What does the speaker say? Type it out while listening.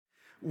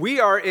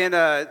We are in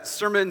a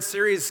sermon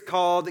series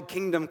called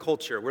Kingdom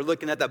Culture. We're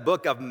looking at the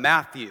book of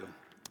Matthew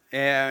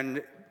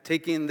and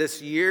taking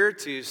this year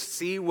to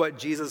see what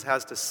Jesus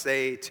has to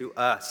say to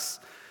us.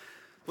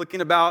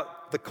 Looking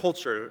about the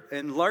culture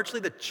and largely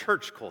the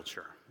church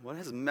culture. What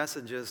his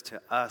message is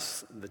to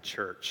us, the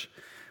church.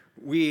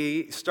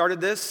 We started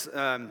this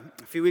a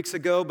few weeks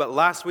ago, but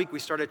last week we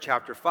started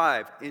chapter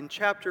 5. In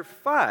chapter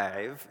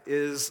 5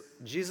 is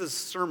Jesus'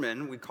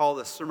 sermon. We call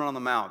the Sermon on the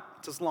Mount.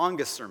 It's his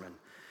longest sermon.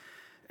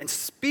 And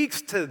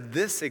speaks to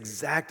this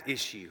exact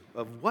issue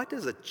of what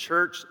does a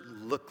church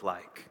look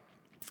like?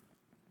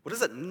 What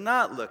does it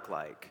not look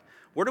like?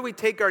 Where do we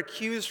take our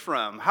cues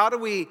from? How do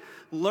we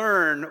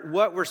learn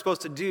what we're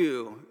supposed to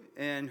do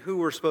and who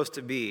we're supposed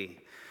to be?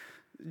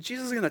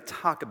 Jesus is going to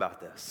talk about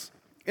this.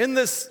 In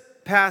this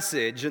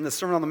passage, in the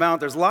Sermon on the Mount,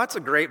 there's lots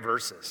of great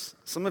verses.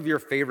 Some of your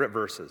favorite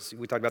verses.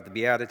 We talk about the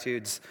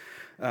Beatitudes.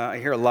 I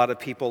hear a lot of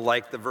people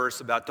like the verse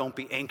about don't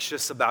be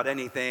anxious about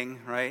anything,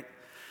 right?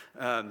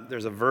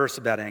 There's a verse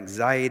about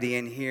anxiety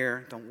in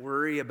here. Don't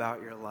worry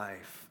about your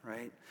life,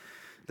 right?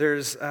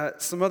 There's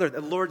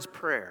the Lord's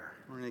Prayer.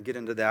 We're going to get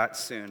into that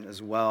soon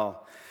as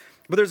well.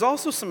 But there's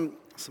also some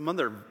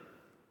other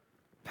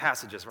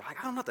passages where I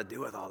don't know what to do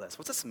with all this.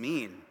 What's this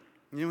mean?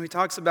 You know, he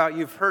talks about,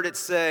 you've heard it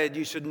said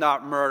you should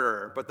not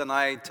murder, but then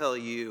I tell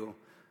you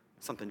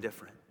something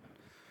different.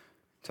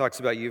 He talks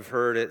about, you've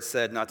heard it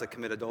said not to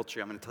commit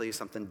adultery. I'm going to tell you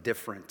something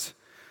different.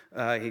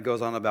 He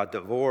goes on about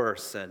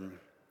divorce and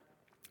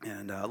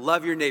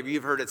love your neighbor.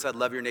 You've heard it said,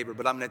 love your neighbor,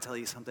 but I'm going to tell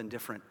you something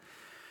different.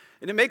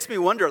 And it makes me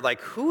wonder,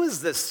 who is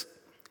this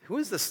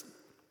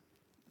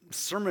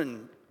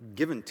sermon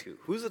given to?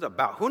 Who's it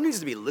about? Who needs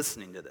to be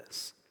listening to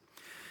this?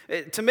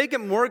 To make it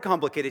more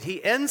complicated,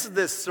 he ends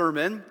this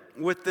sermon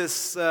with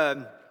this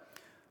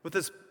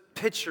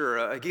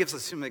picture. He gives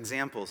us some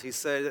examples. He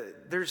said,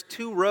 there's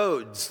two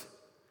roads,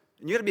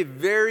 and you got to be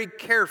very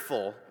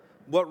careful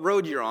what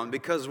road you're on,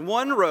 because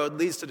one road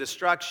leads to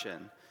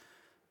destruction.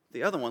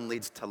 The other one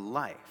leads to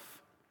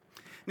life.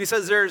 And he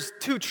says there's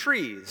two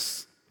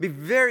trees. Be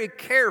very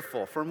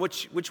careful from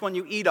which one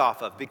you eat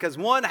off of, because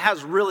one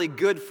has really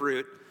good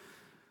fruit,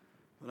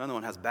 but another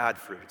one has bad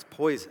fruit. It's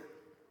poison.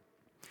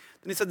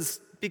 Then he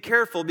says, be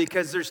careful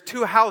because there's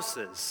two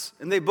houses,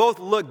 and they both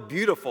look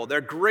beautiful.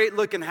 They're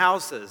great-looking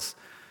houses,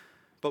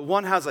 but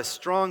one has a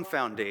strong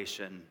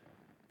foundation,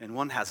 and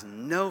one has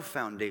no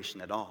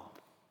foundation at all.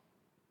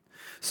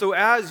 So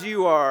as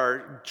you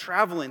are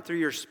traveling through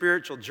your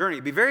spiritual journey,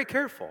 be very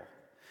careful.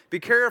 Be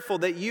careful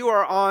that you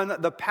are on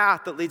the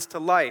path that leads to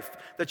life,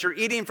 that you're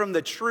eating from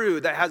the true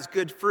that has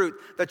good fruit,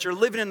 that you're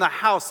living in the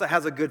house that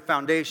has a good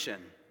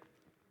foundation.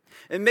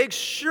 And make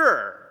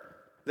sure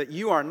that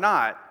you are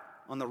not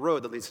on the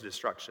road that leads to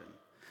destruction.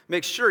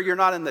 Make sure you're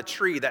not in the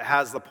tree that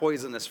has the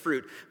poisonous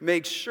fruit.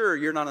 Make sure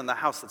you're not in the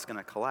house that's going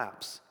to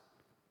collapse.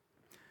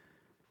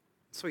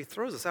 So he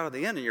throws us out at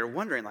the end, and you're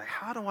wondering,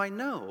 how do I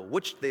know?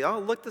 They all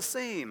look the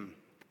same.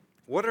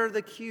 What are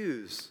the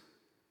cues?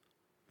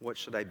 What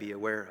should I be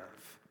aware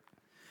of?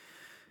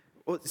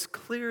 Well, it's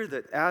clear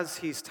that as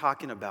he's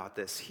talking about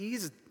this,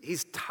 he's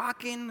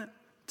talking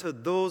to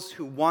those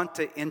who want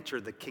to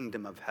enter the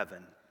kingdom of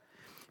heaven.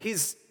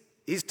 He's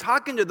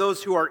talking to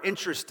those who are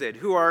interested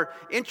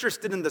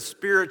in the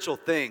spiritual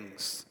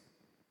things.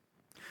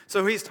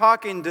 So he's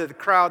talking to the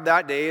crowd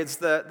that day. It's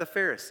the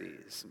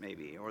Pharisees,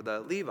 maybe, or the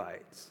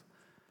Levites.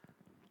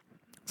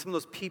 Some of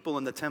those people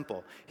in the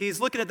temple. He's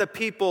looking at the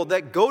people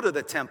that go to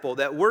the temple,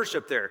 that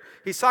worship there.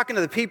 He's talking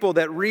to the people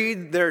that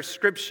read their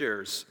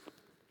scriptures.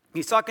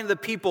 He's talking to the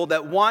people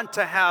that want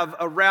to have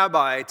a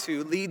rabbi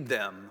to lead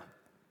them.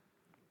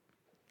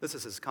 This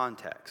is his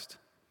context.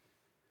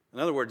 In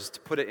other words, to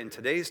put it in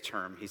today's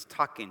term, he's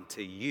talking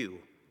to you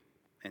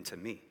and to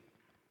me.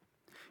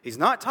 He's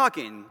not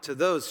talking to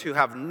those who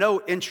have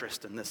no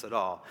interest in this at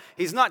all.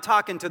 He's not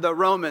talking to the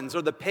Romans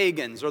or the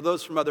pagans or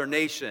those from other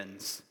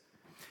nations.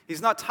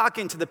 He's not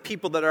talking to the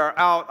people that are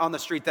out on the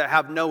street that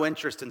have no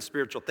interest in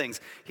spiritual things.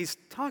 He's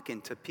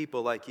talking to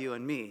people like you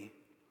and me.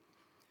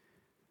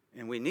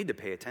 And we need to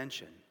pay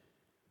attention.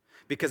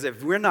 Because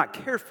if we're not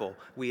careful,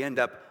 we end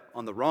up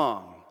on the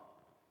wrong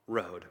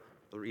road.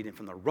 We're eating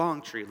from the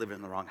wrong tree, living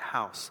in the wrong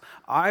house.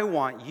 I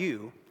want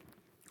you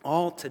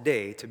all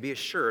today to be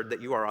assured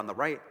that you are on the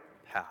right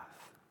path,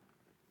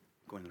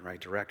 going in the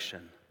right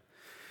direction.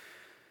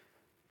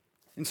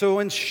 And so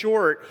in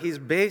short, he's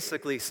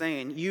basically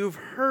saying, you've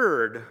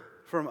heard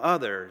from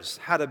others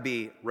how to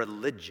be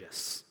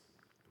religious.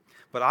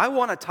 But I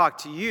want to talk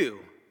to you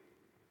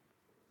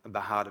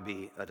about how to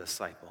be a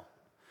disciple.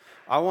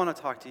 I want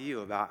to talk to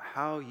you about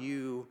how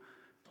you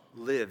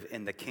live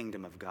in the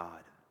kingdom of God,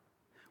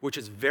 which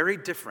is very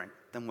different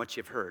than what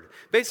you've heard.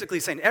 Basically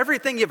saying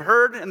everything you've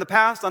heard in the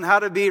past on how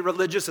to be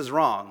religious is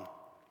wrong.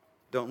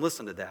 Don't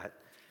listen to that.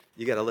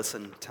 You got to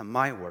listen to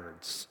my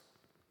words.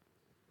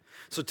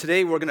 So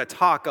today we're going to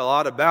talk a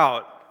lot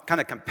about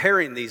kind of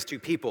comparing these two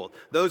people.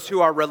 Those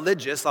who are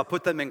religious, I'll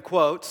put them in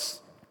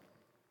quotes,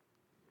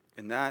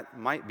 and that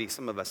might be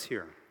some of us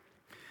here.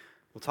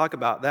 We'll talk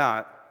about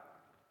that.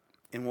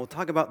 And we'll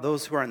talk about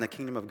those who are in the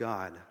kingdom of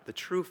God, the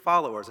true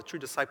followers, the true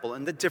disciple,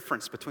 and the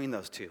difference between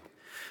those two.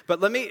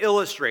 But let me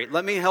illustrate.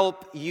 Let me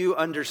help you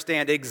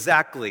understand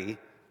exactly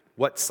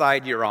what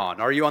side you're on.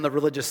 Are you on the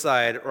religious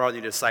side or on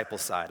the disciple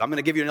side? I'm going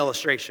to give you an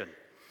illustration.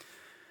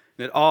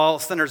 And it all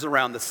centers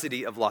around the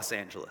city of Los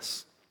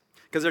Angeles.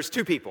 Because there's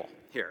two people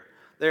here.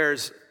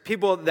 There's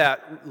people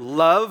that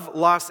love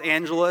Los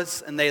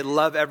Angeles and they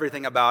love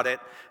everything about it.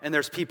 And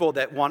there's people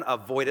that want to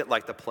avoid it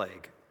like the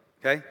plague.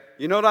 Okay?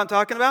 You know what I'm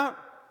talking about?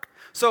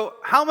 So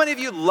how many of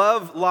you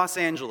love Los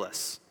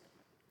Angeles?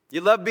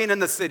 You love being in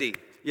the city.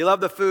 You love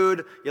the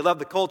food. You love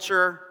the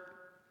culture.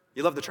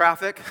 You love the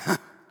traffic.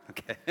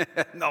 Okay,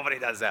 nobody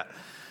does that.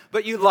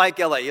 But you like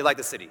LA. You like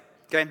the city.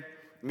 Okay?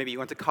 Maybe you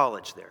went to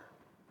college there.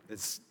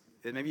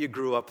 Maybe you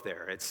grew up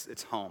there.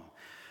 It's home.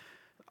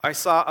 I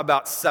saw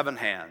about 7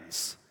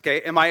 hands.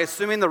 Okay, am I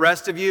assuming the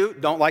rest of you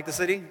don't like the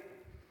city?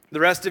 The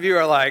rest of you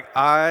are like,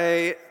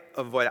 I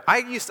avoid it.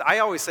 I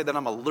always say that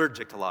I'm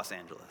allergic to Los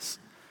Angeles.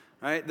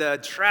 Right? The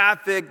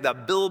traffic, the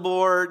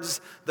billboards,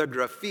 the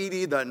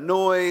graffiti, the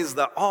noise,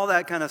 all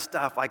that kind of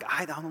stuff. Like,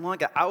 I don't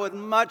like it. I would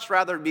much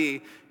rather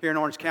be here in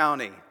Orange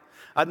County.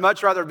 I'd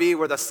much rather be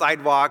where the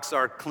sidewalks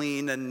are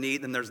clean and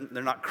neat and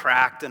they're not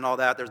cracked and all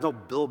that. There's no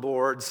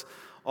billboards,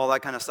 all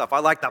that kind of stuff. I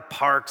like the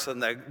parks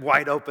and the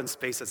wide open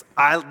spaces.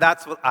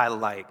 That's what I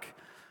like.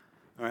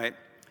 All right?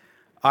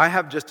 I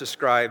have just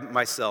described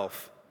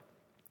myself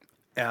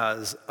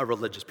as a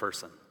religious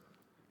person.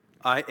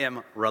 I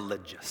am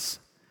religious.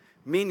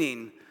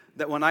 Meaning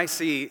that when I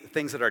see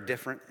things that are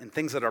different and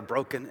things that are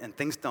broken and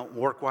things don't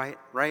work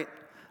right,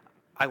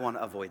 I want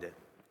to avoid it.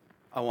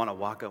 I want to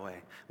walk away.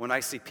 When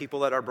I see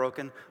people that are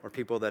broken or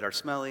people that are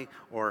smelly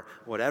or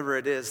whatever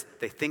it is,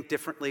 they think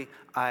differently,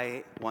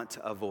 I want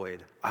to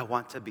avoid. I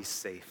want to be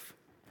safe.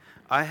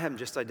 I have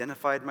just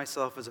identified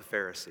myself as a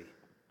Pharisee.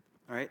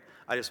 All right?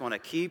 I just want to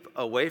keep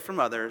away from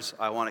others.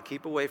 I want to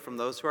keep away from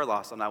those who are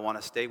lost, and I want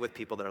to stay with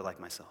people that are like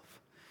myself.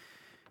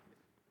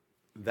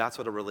 That's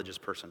what a religious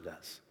person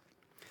does.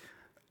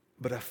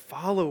 But a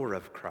follower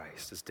of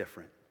Christ is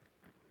different.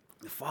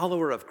 The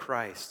follower of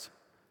Christ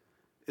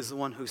is the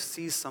one who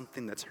sees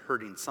something that's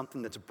hurting,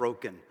 something that's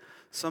broken,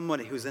 someone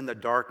who's in the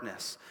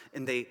darkness,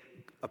 and they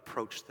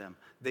approach them.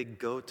 They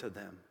go to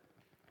them.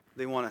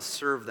 They want to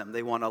serve them.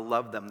 They want to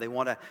love them. They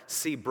want to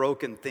see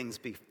broken things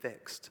be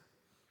fixed.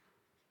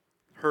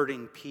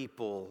 Hurting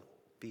people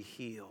be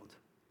healed.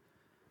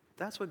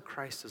 That's what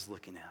Christ is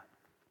looking at.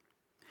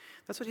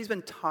 That's what he's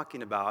been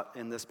talking about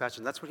in this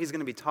passage. That's what he's going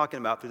to be talking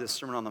about through this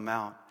Sermon on the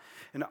Mount.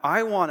 And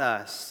I want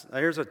us,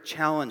 here's a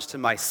challenge to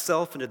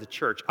myself and to the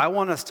church. I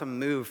want us to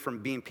move from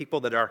being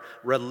people that are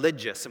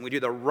religious and we do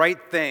the right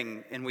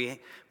thing and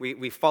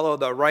we follow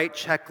the right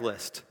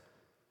checklist.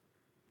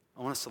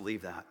 I want us to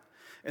leave that.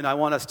 And I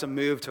want us to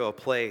move to a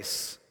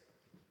place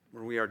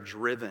where we are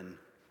driven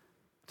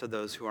to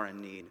those who are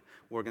in need.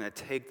 We're going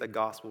to take the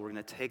gospel, we're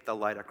going to take the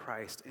light of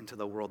Christ into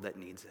the world that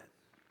needs it.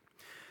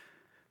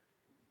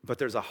 But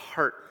there's a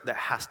heart that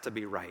has to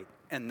be right,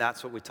 and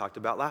that's what we talked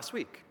about last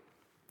week.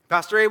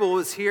 Pastor Abel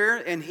was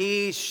here, and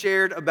he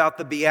shared about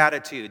the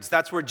Beatitudes.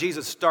 That's where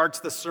Jesus starts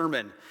the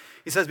sermon.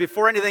 He says,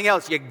 before anything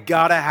else, you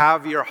got to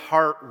have your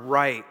heart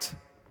right.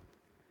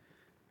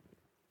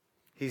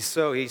 He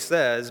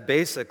says,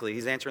 basically,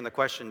 he's answering the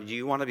question, do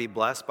you want to be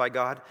blessed by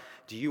God?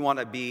 Do you want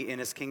to be in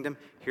his kingdom?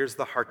 Here's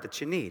the heart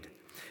that you need.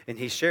 And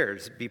he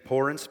shares, be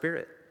poor in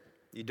spirit.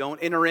 You don't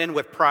enter in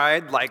with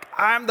pride, like,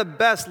 I'm the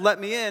best, let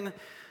me in.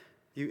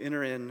 You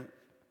enter in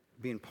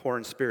being poor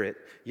in spirit.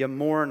 You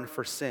mourn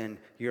for sin.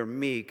 You're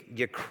meek.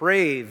 You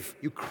crave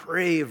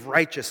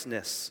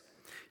righteousness.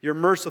 You're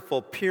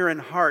merciful, pure in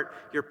heart.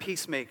 You're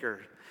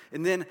peacemaker.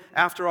 And then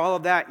after all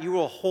of that, you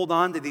will hold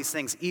on to these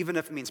things, even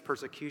if it means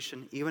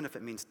persecution, even if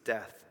it means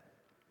death.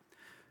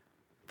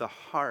 The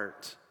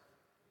heart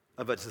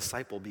of a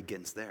disciple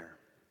begins there.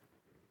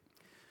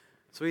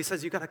 So he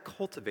says, you got to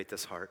cultivate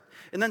this heart.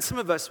 And then some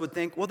of us would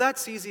think, well,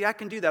 that's easy. I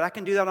can do that. I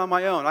can do that on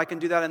my own. I can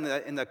do that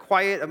in the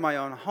quiet of my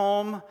own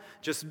home.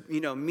 Just,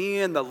 me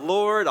and the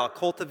Lord. I'll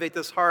cultivate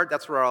this heart.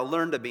 That's where I'll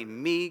learn to be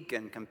meek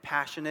and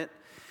compassionate.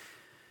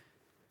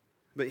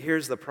 But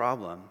here's the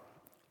problem,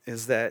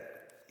 is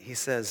that he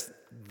says,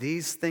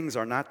 these things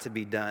are not to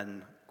be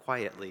done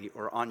quietly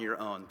or on your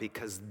own,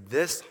 because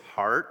this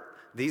heart,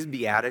 these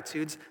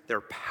Beatitudes,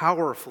 they're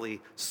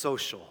powerfully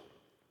social.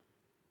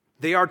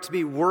 They are to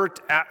be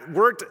worked.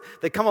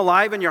 They come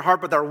alive in your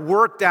heart, but they're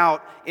worked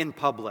out in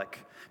public,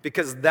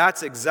 because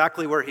that's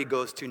exactly where he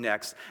goes to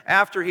next.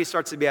 After he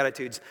starts the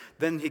Beatitudes,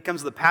 then he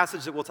comes to the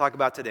passage that we'll talk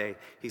about today.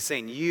 He's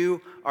saying,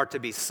 you are to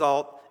be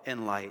salt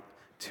and light.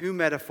 Two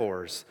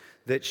metaphors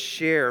that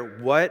share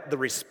what the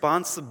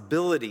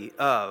responsibility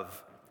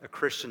of a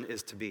Christian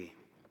is to be.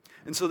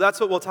 And so that's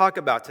what we'll talk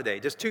about today.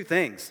 Just two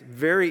things,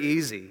 very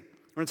easy.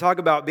 We're going to talk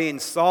about being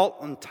salt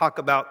and talk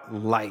about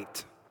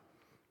light.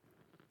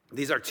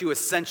 These are two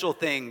essential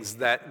things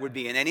that would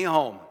be in any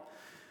home.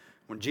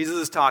 When Jesus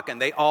is talking,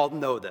 they all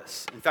know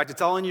this. In fact,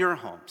 it's all in your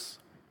homes.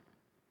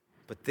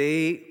 But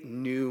they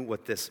knew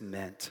what this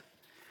meant.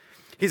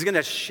 He's going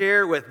to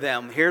share with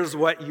them, here's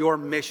what your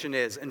mission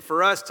is. And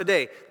for us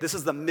today, this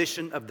is the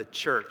mission of the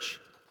church.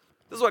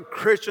 This is what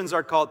Christians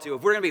are called to.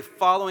 If we're going to be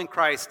following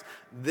Christ,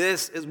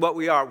 this is what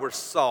we are. We're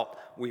salt.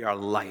 We are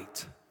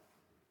light.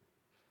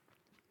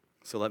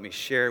 So let me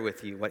share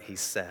with you what he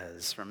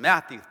says from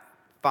Matthew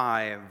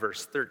 5,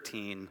 verse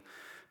 13,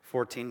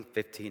 14,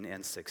 15,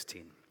 and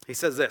 16. He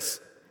says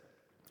this,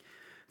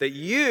 that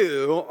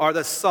you are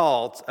the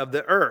salt of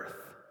the earth.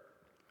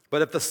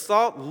 But if the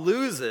salt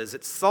loses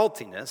its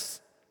saltiness,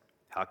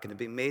 how can it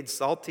be made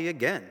salty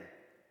again?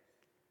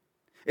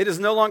 It is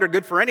no longer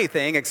good for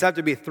anything except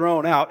to be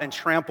thrown out and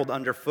trampled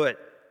underfoot.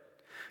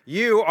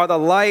 You are the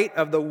light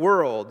of the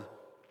world.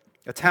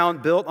 A town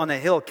built on a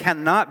hill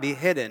cannot be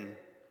hidden.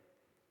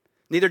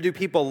 Neither do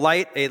people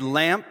light a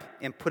lamp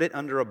and put it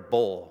under a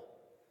bowl.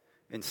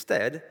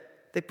 Instead,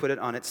 they put it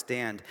on its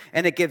stand,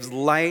 and it gives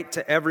light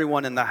to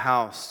everyone in the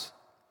house.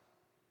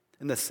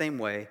 In the same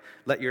way,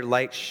 let your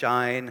light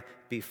shine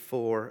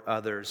before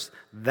others,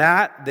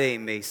 that they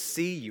may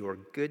see your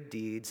good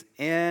deeds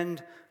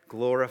and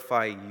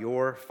glorify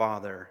your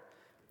Father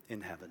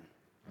in heaven.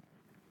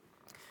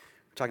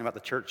 We're talking about the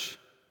church,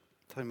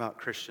 we're talking about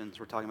Christians,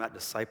 we're talking about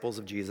disciples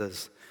of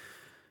Jesus,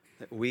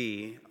 that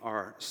we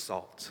are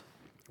salt,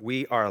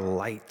 we are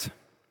light,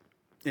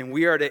 and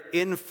we are to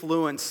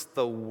influence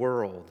the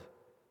world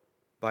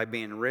by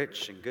being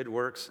rich in good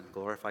works and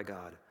glorify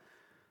God.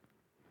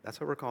 That's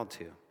what we're called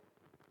to.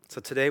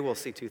 So today we'll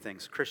see two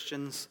things.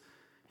 Christians,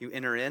 you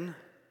enter in,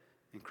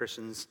 and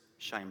Christians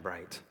shine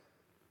bright.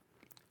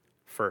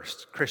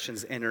 First,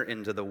 Christians enter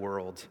into the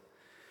world.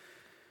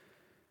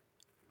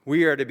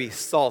 We are to be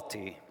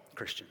salty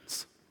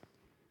Christians.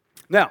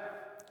 Now,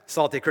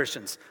 salty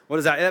Christians, what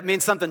does that? That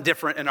means something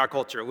different in our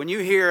culture. When you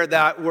hear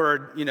that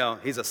word,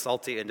 he's a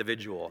salty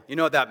individual. You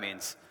know what that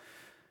means?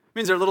 It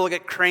means they're a little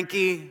get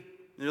cranky,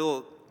 they're a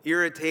little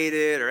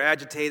irritated or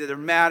agitated, they're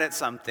mad at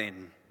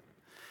something.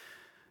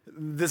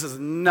 This is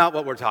not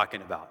what we're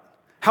talking about.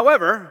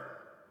 However,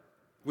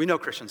 we know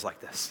Christians like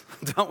this,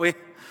 don't we?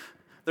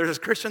 There's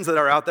Christians that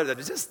are out there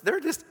that they're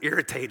just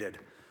irritated,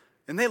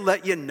 and they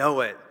let you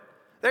know it.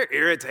 They're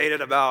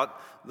irritated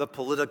about the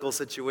political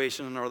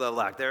situation or the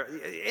lack.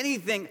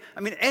 Anything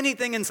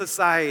in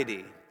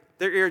society,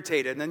 they're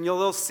irritated. And then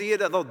they'll see it,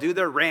 they'll do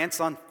their rants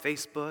on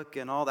Facebook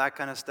and all that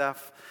kind of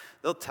stuff.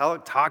 They'll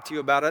talk to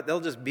you about it.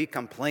 They'll just be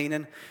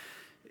complaining.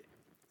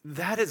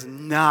 That is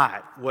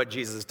not what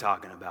Jesus is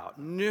talking about.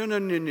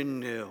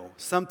 No.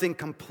 Something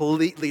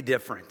completely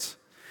different.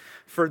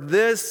 For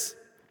this,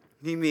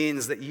 he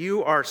means that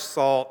you are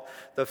salt.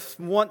 The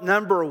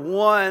number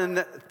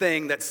one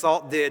thing that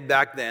salt did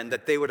back then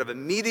that they would have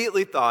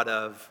immediately thought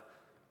of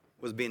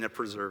was being a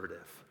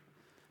preservative.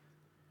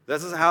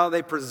 This is how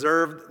they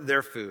preserved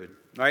their food.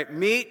 Right?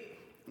 Meat,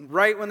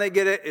 right when they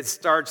get it, it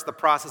starts the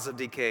process of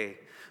decay.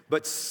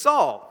 But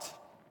salt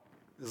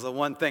is the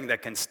one thing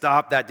that can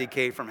stop that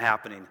decay from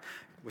happening.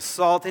 With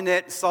salting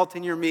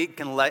your meat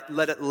can let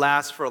it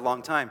last for a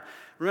long time.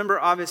 Remember,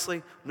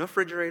 obviously, no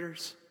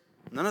refrigerators,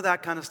 none of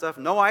that kind of stuff.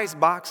 No ice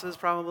boxes,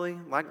 probably,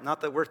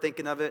 not that we're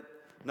thinking of it.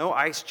 No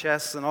ice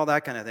chests and all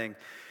that kind of thing.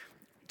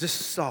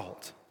 Just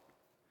salt.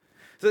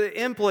 So the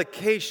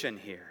implication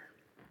here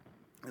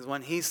is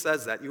when he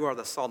says that you are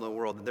the salt of the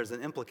world, there's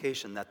an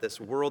implication that this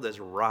world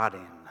is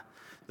rotting.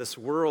 This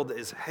world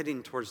is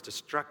heading towards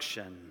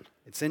destruction.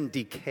 It's in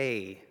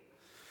decay.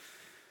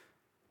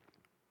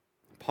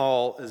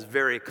 Paul is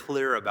very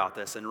clear about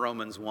this in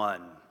Romans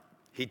 1.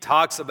 He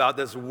talks about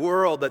this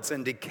world that's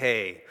in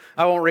decay.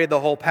 I won't read the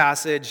whole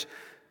passage,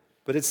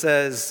 but it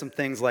says some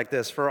things like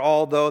this. For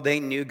although they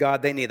knew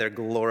God, they neither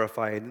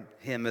glorified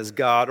him as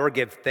God or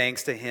gave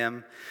thanks to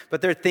him,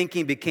 but their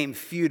thinking became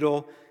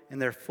futile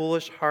and their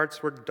foolish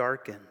hearts were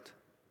darkened.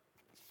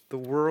 The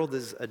world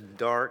is a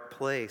dark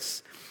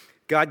place.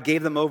 God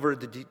gave them over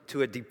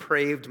to a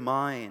depraved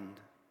mind,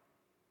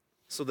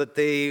 so that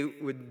they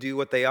would do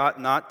what they ought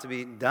not to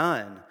be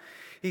done.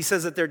 He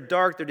says that they're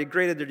dark, they're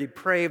degraded, they're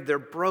depraved, they're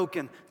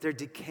broken, they're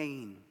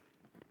decaying.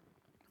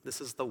 This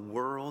is the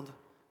world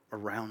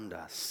around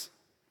us.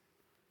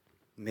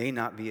 May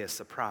not be a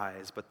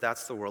surprise, but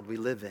that's the world we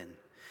live in.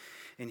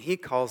 And he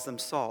calls them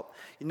salt.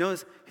 You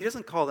notice, he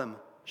doesn't call them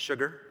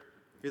sugar.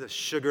 You're the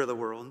sugar of the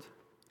world.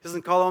 He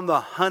doesn't call them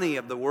the honey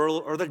of the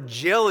world or the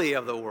jelly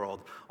of the world.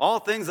 All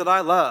things that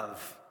I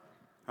love.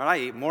 I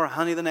eat more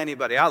honey than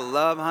anybody. I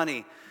love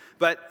honey.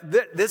 But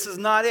this is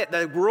not it.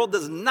 The world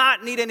does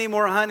not need any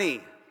more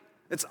honey.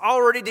 It's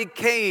already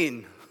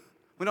decaying.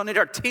 We don't need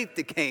our teeth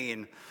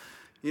decaying.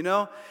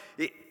 That's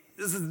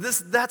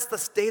the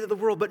state of the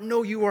world. But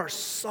no, you are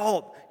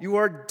salt. You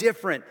are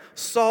different.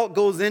 Salt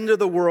goes into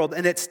the world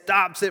and it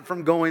stops it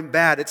from going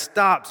bad. It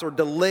stops or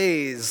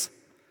delays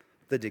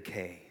the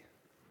decay.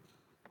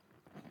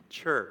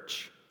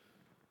 Church,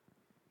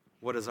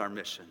 what is our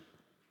mission?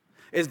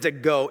 Is to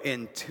go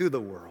into the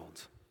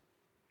world.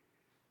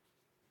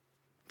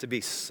 To be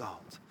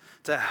salt,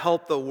 to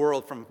help the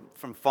world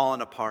from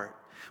falling apart.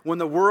 When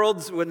the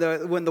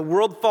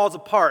world falls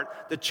apart,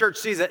 the church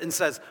sees it and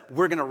says,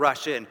 we're going to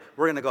rush in.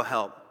 We're going to go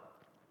help.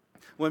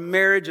 When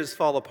marriages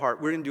fall apart,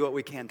 we're going to do what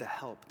we can to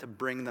help, to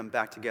bring them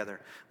back together.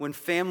 When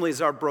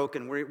families are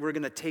broken, we're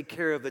going to take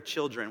care of the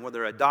children,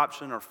 whether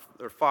adoption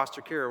or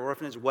foster care or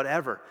orphanage,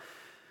 whatever.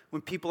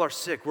 When people are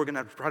sick, we're going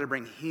to try to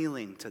bring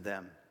healing to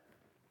them.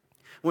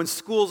 When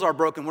schools are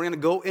broken, we're going to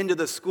go into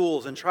the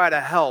schools and try to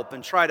help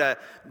and try to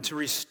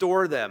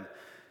restore them.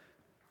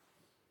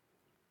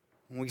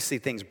 When we see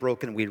things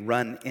broken, we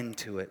run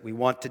into it. We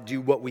want to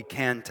do what we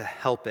can to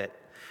help it.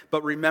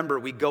 But remember,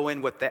 we go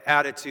in with the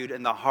attitude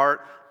and the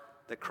heart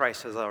that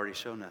Christ has already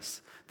shown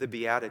us. The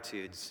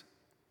Beatitudes,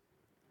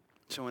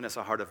 showing us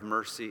a heart of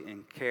mercy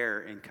and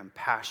care and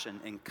compassion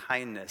and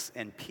kindness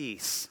and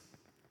peace.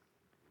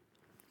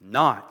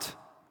 Not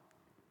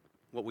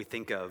what we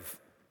think of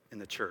in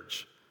the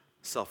church.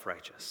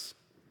 Self-righteous,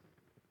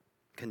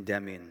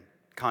 condemning,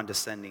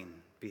 condescending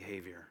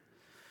behavior.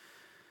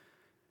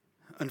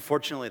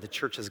 Unfortunately, the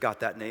church has got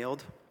that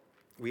nailed.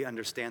 We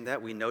understand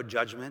that. We know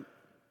judgment.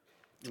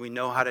 We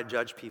know how to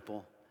judge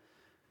people.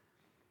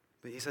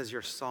 But he says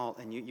you're salt,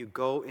 and you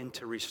go in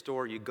to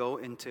restore, you go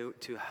into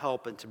to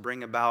help and to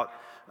bring about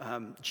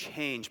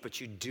change, but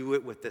you do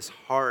it with this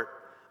heart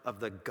of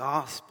the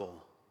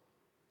gospel,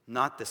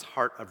 not this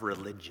heart of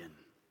religion,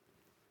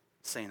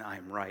 saying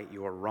I'm right,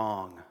 you're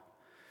wrong.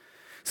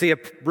 See, a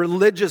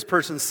religious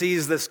person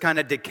sees this kind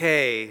of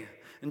decay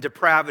and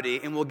depravity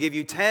and will give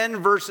you 10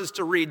 verses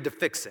to read to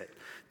fix it,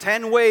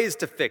 10 ways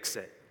to fix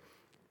it.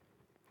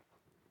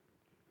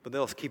 But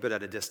they'll keep it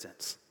at a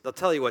distance. They'll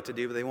tell you what to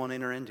do, but they won't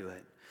enter into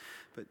it.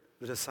 But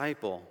the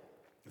disciple,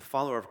 the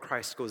follower of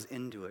Christ, goes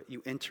into it.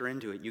 You enter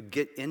into it. You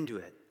get into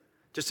it.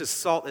 Just as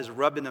salt is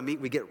rubbed in the meat,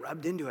 we get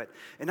rubbed into it.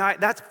 And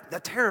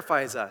that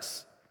terrifies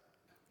us.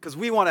 Because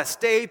we want to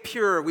stay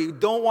pure. We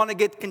don't want to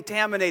get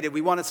contaminated.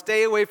 We want to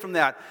stay away from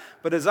that.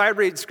 But as I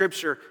read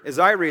Scripture, as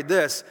I read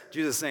this,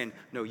 Jesus is saying,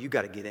 no, you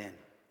got to get in.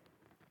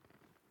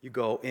 You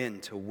go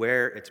into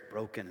where it's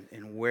broken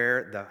and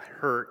where the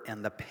hurt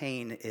and the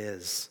pain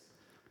is.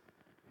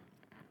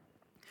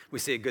 We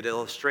see a good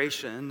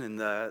illustration in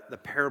the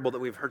parable that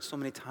we've heard so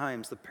many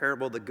times, the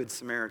parable of the Good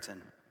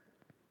Samaritan.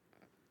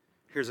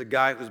 Here's a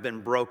guy who's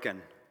been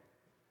broken.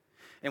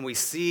 And we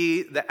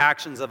see the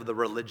actions of the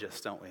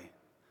religious, don't we?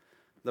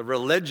 The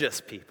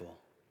religious people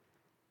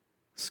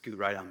scoot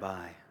right on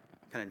by,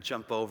 kind of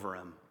jump over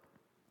him,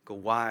 go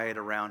wide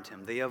around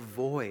him. They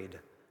avoid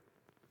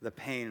the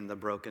pain and the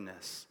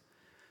brokenness.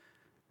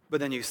 But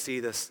then you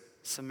see this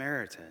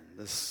Samaritan,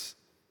 this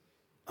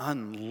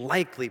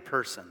unlikely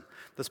person,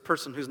 this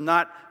person who's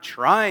not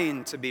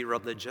trying to be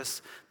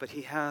religious, but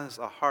he has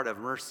a heart of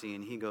mercy,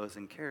 and he goes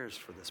and cares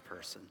for this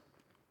person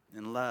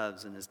and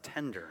loves and is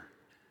tender.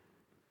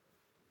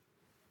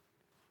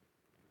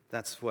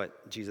 That's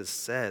what Jesus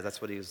says.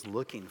 That's what he was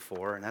looking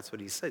for, and that's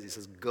what he says. He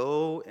says,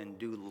 go and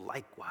do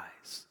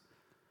likewise.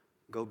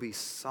 Go be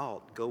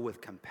salt. Go with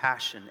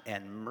compassion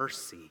and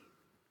mercy.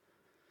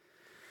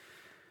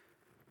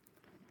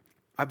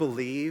 I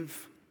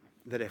believe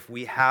that if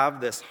we have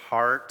this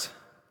heart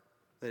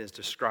that is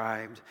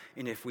described,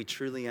 and if we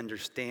truly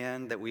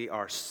understand that we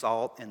are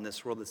salt in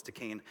this world that's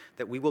decaying,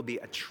 that we will be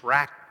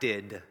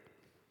attracted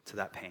to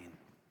that pain.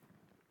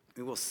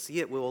 We will see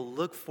it, we will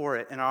look for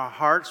it, and our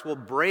hearts will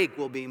break,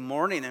 we'll be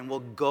mourning, and we'll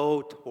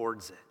go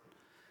towards it.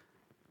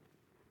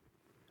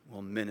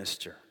 We'll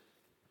minister.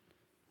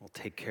 We'll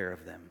take care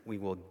of them. We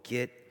will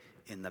get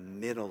in the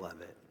middle of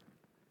it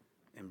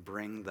and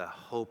bring the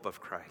hope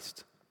of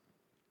Christ.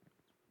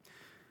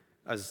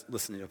 I was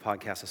listening to a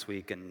podcast this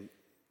week, and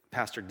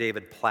Pastor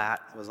David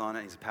Platt was on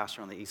it. He's a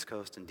pastor on the East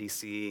Coast in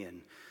D.C.,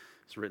 and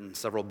he's written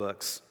several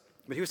books.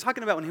 But he was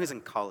talking about when he was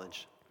in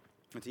college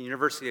at the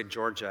University of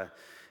Georgia,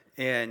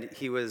 and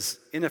he was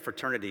in a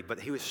fraternity, but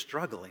he was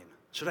struggling.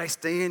 Should I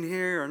stay in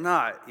here or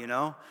not,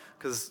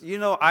 Because,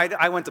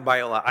 I went to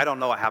Biola. I don't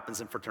know what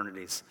happens in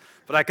fraternities,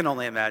 but I can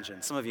only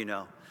imagine. Some of you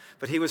know.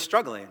 But he was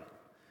struggling.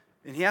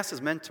 And he asked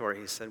his mentor,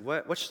 he said,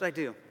 what should I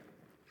do?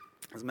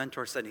 His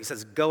mentor said, he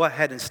says, go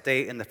ahead and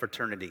stay in the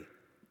fraternity,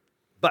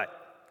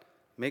 but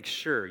make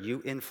sure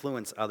you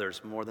influence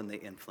others more than they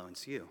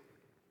influence you.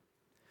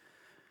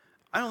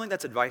 I don't think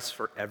that's advice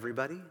for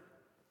everybody,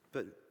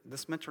 but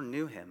this mentor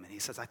knew him, and he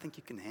says, I think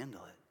you can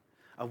handle it.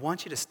 I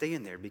want you to stay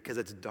in there because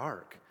it's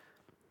dark.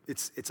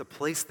 It's a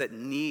place that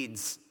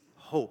needs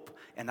hope,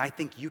 and I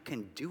think you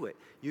can do it.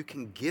 You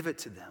can give it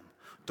to them.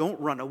 Don't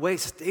run away.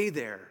 Stay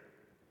there.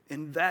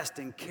 Invest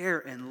and care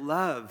and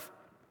love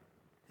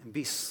and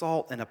be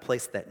salt in a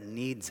place that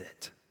needs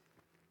it.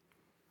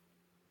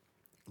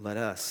 Let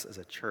us as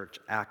a church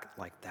act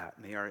like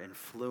that. May our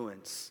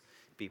influence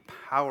be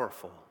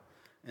powerful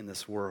in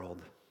this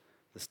world,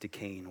 this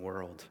decaying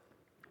world.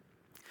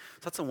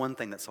 So that's the one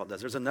thing that salt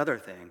does. There's another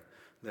thing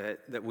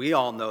that we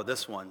all know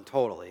this one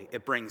totally.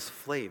 It brings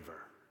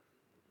flavor.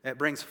 It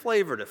brings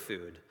flavor to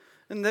food.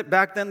 And that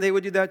back then they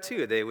would do that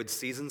too. They would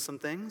season some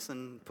things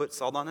and put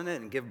salt on it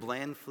and give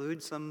bland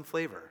food some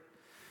flavor.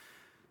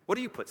 What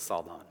do you put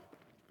salt on?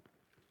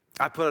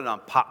 I put it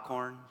on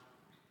popcorn,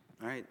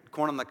 all right?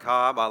 Corn on the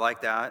cob, I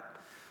like that.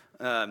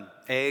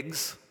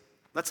 Eggs,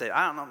 that's it.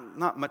 I don't know,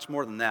 not much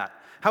more than that.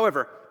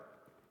 However,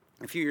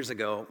 A few years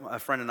ago, a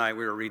friend and I,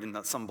 we were reading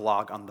some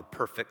blog on the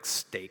perfect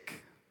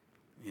steak.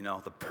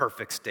 The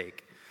perfect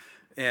steak.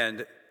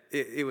 And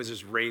it was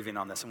just raving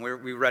on this. And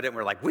we read it and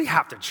we're like, we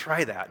have to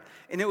try that.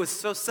 And it was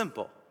so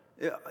simple.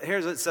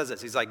 Here's what it says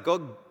this. He's like,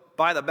 go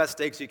buy the best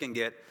steaks you can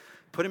get,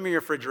 put them in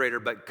your refrigerator,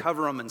 but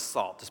cover them in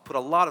salt. Just put a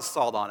lot of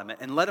salt on them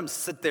and let them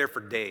sit there for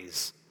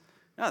days.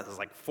 It was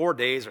like 4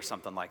 days or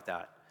something like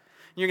that.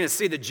 You're going to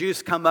see the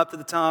juice come up to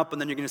the top,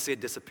 and then you're going to see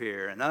it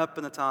disappear, and up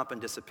in the top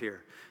and disappear.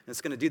 And it's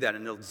going to do that,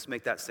 and it'll just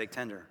make that steak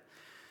tender.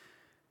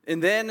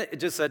 And then it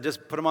just said,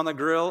 just put them on the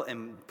grill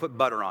and put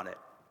butter on it.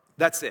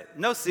 That's it.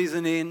 No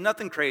seasoning,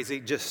 nothing crazy,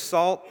 just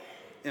salt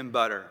and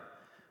butter.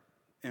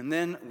 And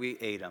then we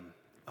ate them.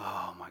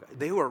 Oh, my God.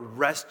 They were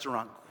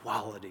restaurant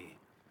quality.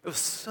 It was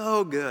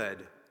so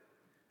good.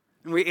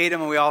 And we ate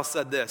them, and we all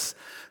said this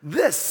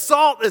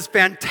salt is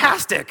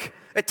fantastic.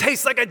 It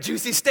tastes like a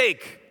juicy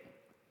steak.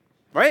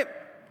 Right?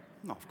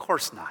 No, of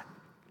course not.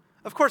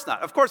 Of course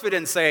not. Of course we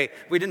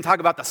didn't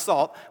talk about the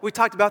salt. We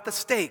talked about the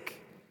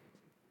steak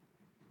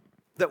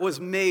that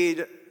was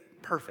made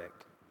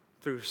perfect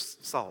through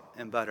salt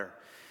and butter.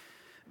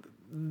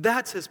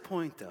 That's his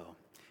point, though.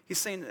 He's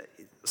saying that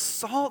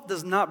salt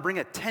does not bring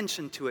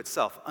attention to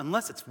itself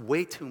unless it's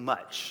way too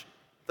much.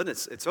 Then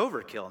it's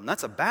overkill, and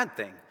that's a bad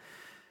thing.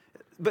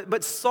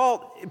 But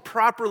salt,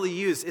 properly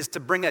used, is to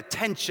bring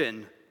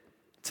attention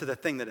to the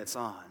thing that it's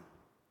on,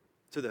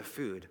 to the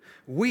food.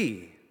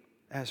 We,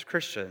 as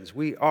Christians,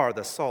 we are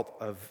the salt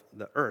of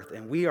the earth,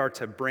 and we are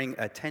to bring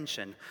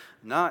attention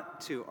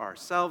not to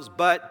ourselves,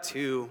 but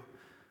to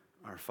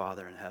our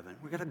Father in heaven.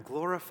 We've got to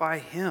glorify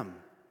Him.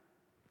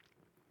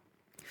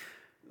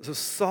 So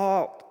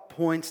salt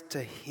points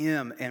to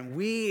Him, and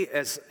we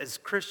as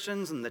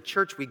Christians in the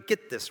church, we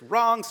get this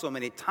wrong so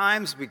many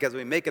times because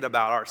we make it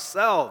about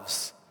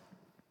ourselves.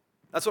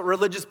 That's what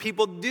religious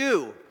people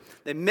do.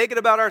 They make it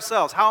about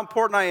ourselves, how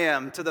important I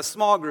am to the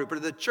small group or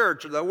to the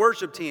church or the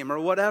worship team or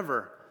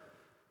whatever.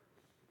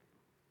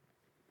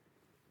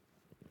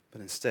 But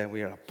instead,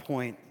 we are to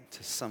point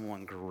to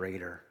someone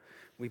greater.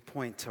 We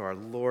point to our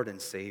Lord and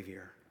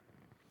Savior.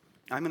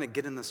 I'm going to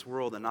get in this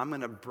world and I'm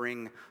going to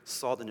bring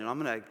salt in it.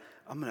 I'm going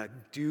to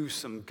do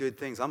some good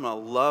things. I'm going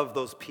to love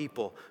those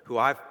people who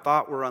I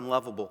thought were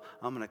unlovable.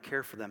 I'm going to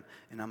care for them,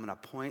 and I'm going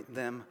to point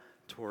them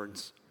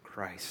towards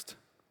Christ.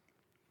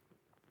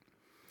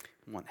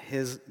 I want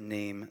His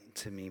name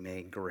to be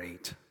made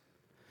great.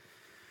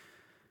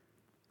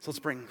 So let's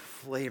bring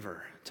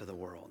flavor to the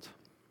world.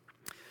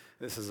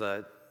 This is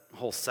a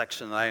whole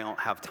section that I don't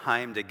have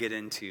time to get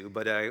into,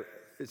 but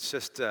it's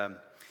just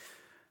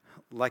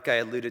like I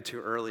alluded to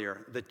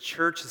earlier. The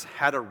church has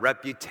had a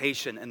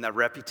reputation, and that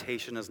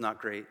reputation is not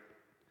great.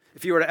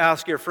 If you were to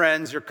ask your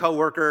friends, your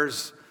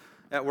coworkers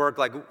at work,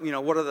 like,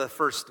 what are the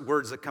first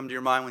words that come to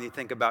your mind when you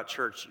think about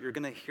church? You're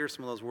going to hear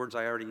some of those words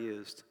I already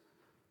used.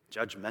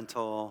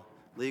 Judgmental,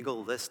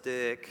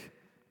 legalistic,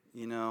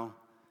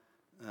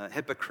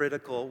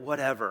 hypocritical,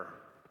 whatever.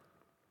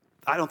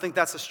 I don't think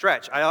that's a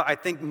stretch. I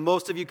think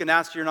most of you can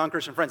ask your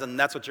non-Christian friends, and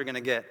that's what you're going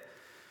to get.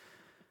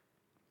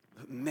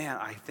 But man,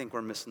 I think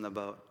we're missing the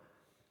boat.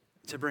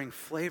 To bring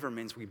flavor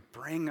means we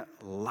bring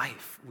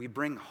life, we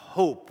bring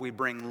hope, we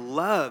bring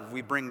love,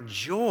 we bring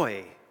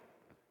joy.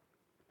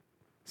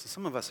 So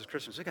some of us as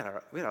Christians, we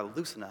gotta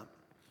loosen up.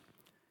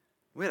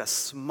 We gotta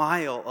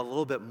smile a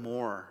little bit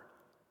more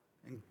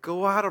and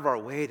go out of our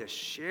way to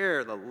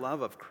share the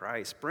love of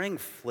Christ. Bring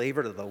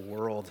flavor to the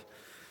world.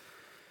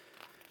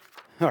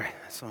 All right,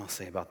 that's what I'll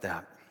say about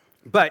that.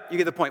 But you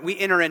get the point. We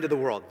enter into the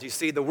world. Do you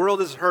see? The world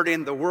is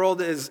hurting. The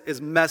world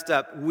is messed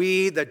up.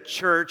 We, the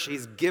church,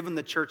 He's given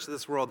the church to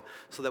this world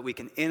so that we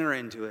can enter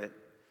into it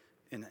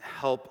and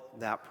help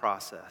that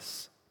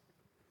process.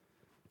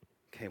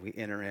 Okay, we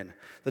enter in.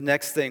 The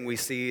next thing we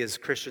see as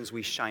Christians,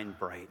 we shine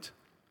bright.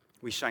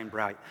 We shine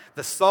bright.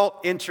 The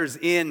salt enters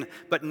in,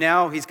 but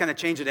now He's kind of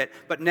changing it.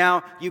 But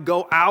now you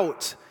go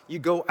out. You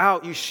go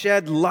out. You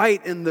shed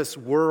light in this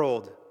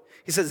world.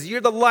 He says,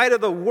 you're the light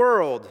of the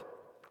world.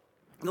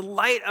 The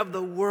light of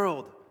the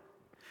world.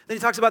 Then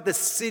He talks about the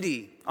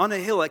city on a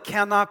hill. It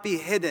cannot be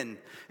hidden.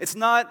 It's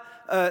not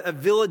a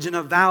village in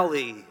a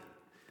valley,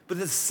 but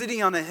it's a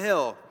city on a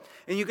hill.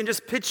 And you can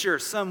just picture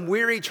some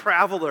weary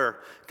traveler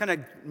kind of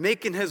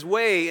making his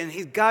way, and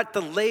he got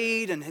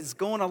delayed, and he's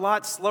going a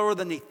lot slower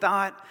than he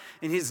thought,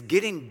 and he's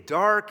getting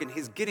dark, and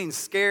he's getting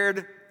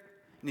scared,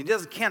 and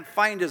he can't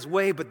find his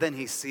way, but then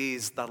he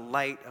sees the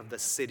light of the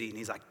city, and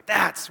he's like,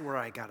 that's where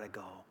I gotta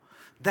go.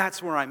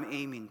 That's where I'm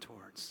aiming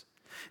towards.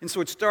 And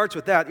so it starts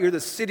with that. You're the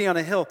city on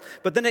a hill,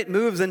 but then it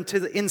moves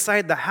into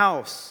inside the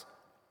house.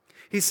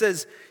 He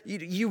says,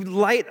 you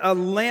light a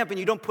lamp and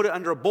you don't put it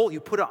under a bowl, you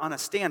put it on a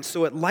stand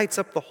so it lights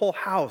up the whole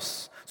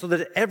house so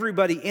that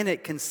everybody in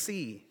it can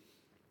see.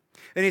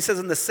 And he says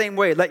in the same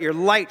way, let your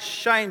light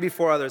shine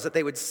before others that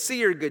they would see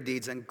your good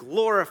deeds and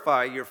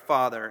glorify your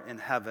Father in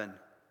heaven.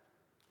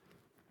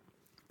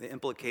 The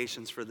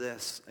implications for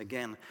this,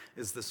 again,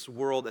 is this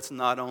world that's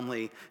not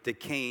only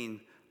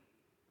decaying,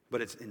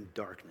 but it's in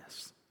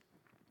darkness.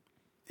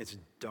 It's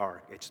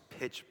dark. It's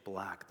pitch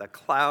black. The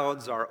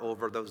clouds are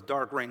over. Those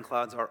dark rain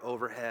clouds are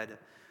overhead.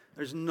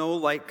 There's no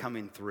light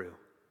coming through.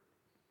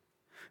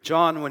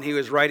 John, when he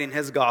was writing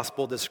his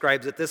gospel,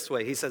 describes it this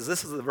way. He says,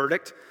 this is the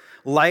verdict.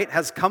 Light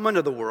has come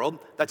into the world.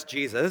 That's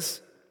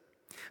Jesus.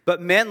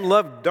 But men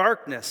loved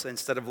darkness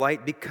instead of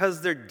light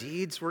because their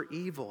deeds were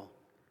evil.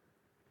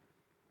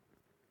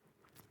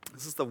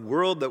 This is the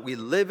world that we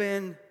live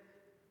in.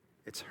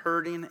 It's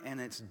hurting and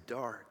it's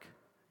dark.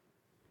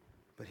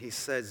 But he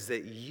says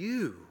that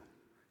you,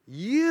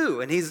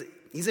 and he's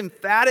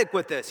emphatic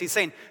with this. He's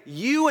saying,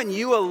 you and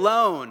you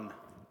alone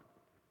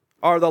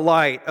are the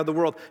light of the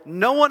world.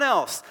 No one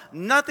else,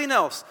 nothing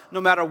else,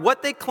 no matter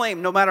what they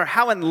claim, no matter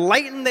how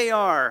enlightened they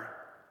are,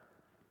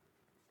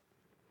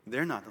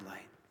 they're not the light.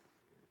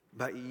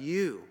 But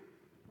you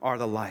are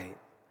the light.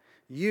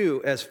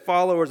 You, as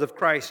followers of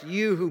Christ,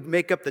 you who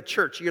make up the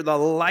church, you're the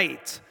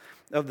light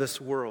of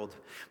this world.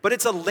 But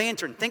it's a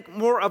lantern. Think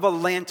more of a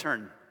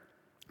lantern.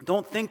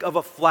 Don't think of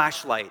a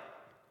flashlight.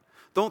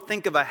 Don't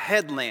think of a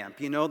headlamp,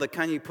 the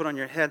kind you put on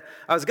your head.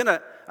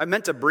 I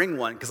meant to bring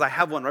one because I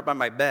have one right by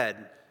my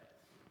bed.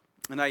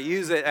 And I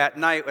use it at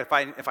night if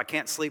I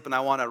can't sleep and I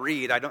want to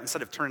read.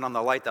 Instead of turning on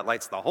the light that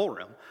lights the whole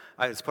room,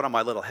 I just put on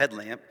my little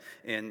headlamp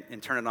and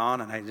turn it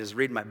on and I just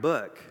read my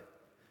book.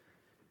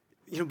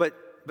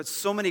 But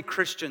so many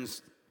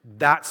Christians,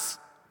 that's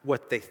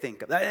what they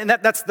think of. And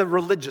that's the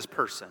religious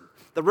person.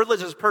 The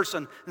religious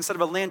person, instead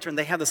of a lantern,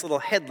 they have this little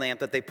headlamp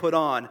that they put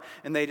on,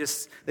 and they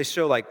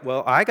show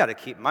I got to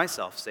keep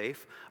myself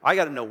safe. I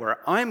got to know where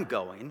I'm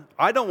going.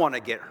 I don't want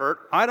to get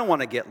hurt. I don't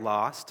want to get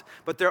lost.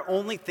 But they're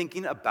only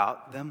thinking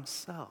about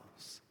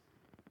themselves.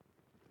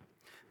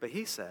 But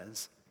he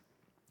says,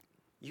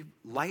 you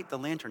light the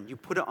lantern, you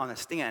put it on a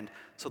stand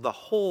so the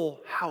whole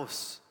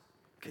house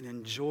can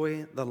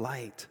enjoy the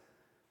light.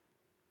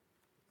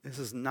 This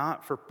is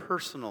not for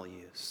personal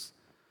use.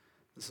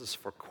 This is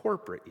for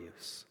corporate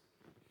use.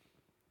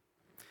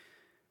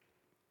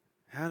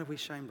 How do we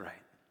shine bright?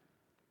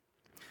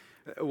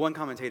 One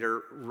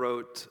commentator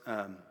wrote,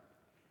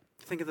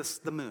 think of this,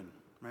 the moon,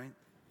 right?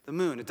 The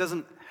moon, it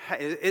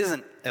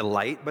isn't a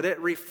light, but it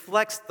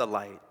reflects the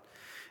light.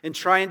 In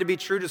trying to be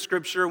true to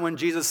Scripture, when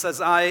Jesus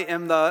says, I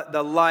am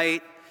the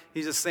light,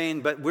 he's just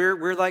saying, but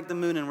we're like the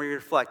moon and we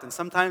reflect. And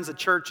sometimes the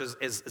church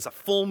is a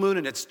full moon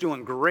and it's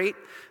doing great,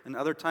 and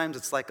other times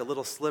it's like a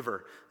little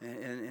sliver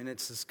and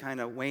it's just kind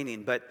of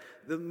waning. But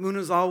the moon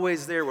is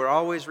always there. We're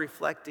always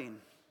reflecting.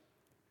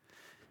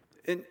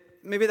 And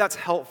maybe that's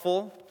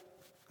helpful.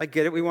 I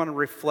get it. We want to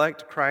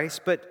reflect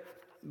Christ. But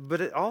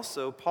it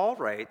also, Paul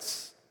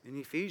writes in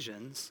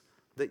Ephesians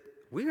that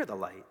we are the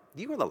light.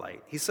 You are the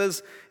light. He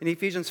says in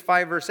Ephesians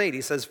 5, verse 8,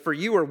 he says, for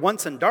you were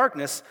once in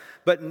darkness,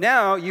 but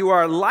now you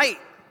are light.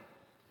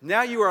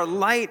 Now you are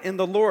light in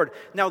the Lord.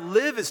 Now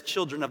live as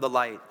children of the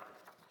light.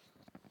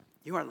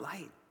 You are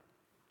light.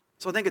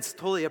 So I think it's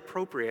totally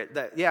appropriate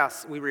that,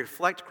 yes, we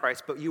reflect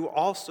Christ, but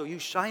you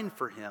shine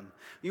for him.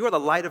 You are the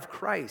light of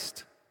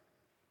Christ.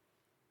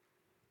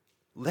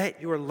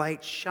 Let your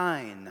light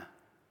shine.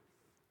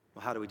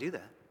 Well, how do we do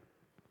that?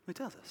 He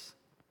tells us.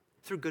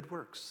 Through good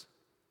works.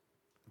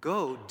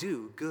 Go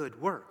do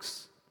good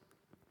works.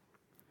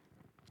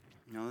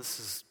 This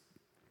is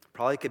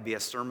probably could be a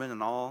sermon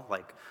and all,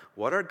 like,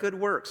 what are good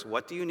works?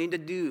 What do you need to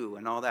do?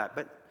 And all that.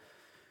 But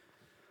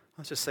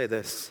let's just say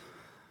this.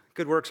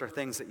 Good works are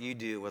things that you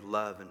do with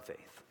love and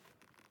faith.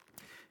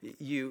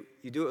 You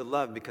do it with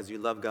love because you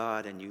love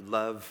God and you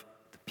love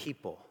the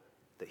people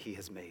that he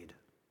has made.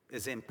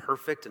 As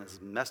imperfect and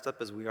as messed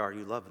up as we are,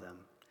 you love them.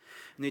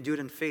 And you do it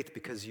in faith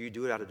because you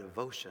do it out of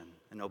devotion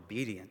and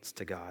obedience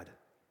to God.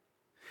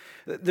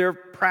 They're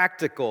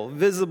practical,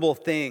 visible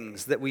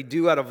things that we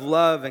do out of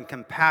love and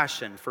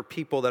compassion for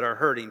people that are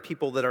hurting,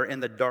 people that are in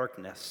the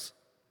darkness.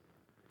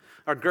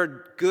 Our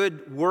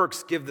good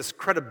works give this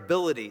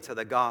credibility to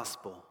the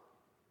gospel.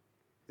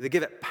 They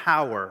give it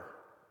power.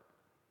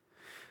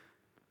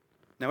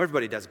 Now,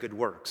 everybody does good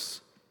works.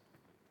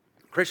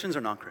 Christians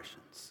or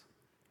non-Christians.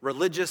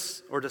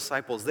 Religious or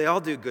disciples, they all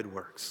do good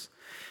works.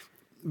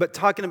 But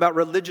talking about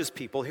religious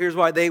people, here's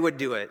why they would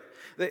do it.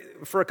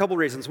 For a couple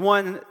reasons.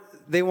 One,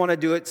 they want to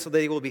do it so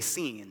they will be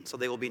seen, so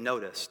they will be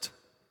noticed.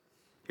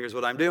 Here's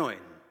what I'm doing.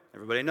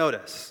 Everybody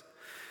notice.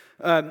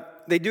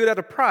 They do it out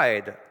of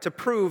pride to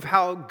prove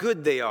how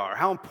good they are,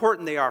 how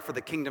important they are for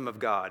the kingdom of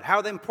God, how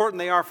important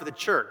they are for the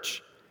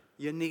church.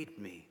 You need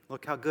me.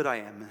 Look how good I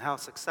am and how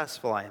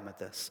successful I am at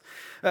this.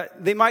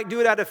 They might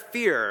do it out of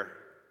fear.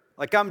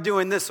 Like, I'm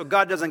doing this so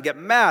God doesn't get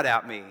mad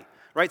at me,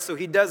 right? So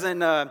he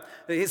doesn't,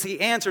 he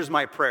answers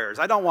my prayers.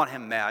 I don't want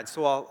him mad,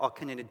 so I'll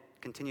continue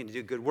to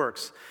do good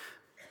works.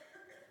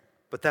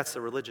 But that's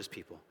the religious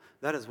people.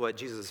 That is what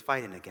Jesus is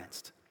fighting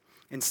against.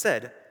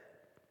 Instead,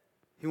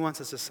 he wants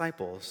his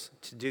disciples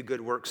to do good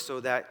works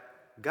so that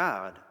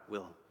God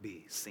will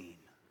be seen,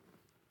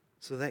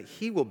 so that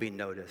he will be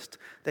noticed,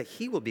 that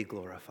he will be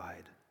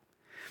glorified.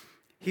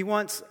 He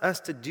wants us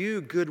to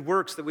do good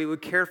works, that we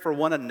would care for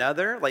one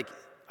another, like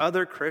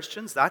other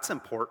Christians. That's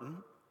important.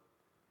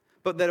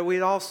 But that we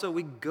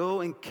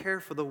go and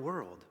care for the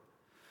world.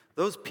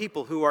 Those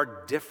people who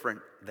are different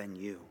than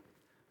you,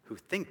 who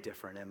think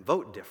different and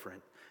vote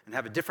different and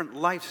have a different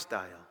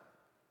lifestyle.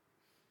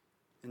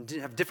 and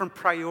have different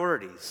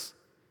priorities.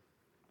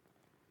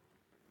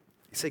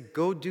 He said,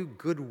 go do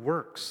good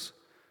works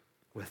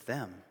with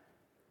them.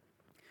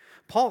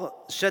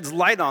 Paul sheds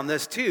light on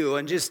this too,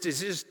 and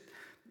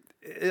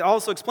it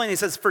also explains, he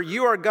says, for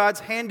you are God's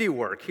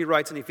handiwork, he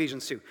writes in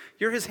Ephesians 2.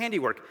 You're his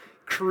handiwork,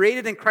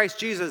 created in Christ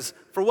Jesus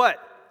for what?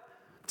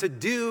 To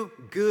do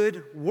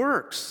good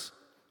works,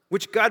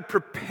 which God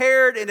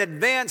prepared in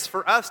advance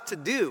for us to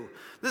do.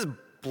 This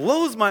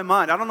blows my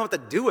mind. I don't know what to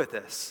do with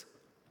this.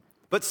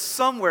 But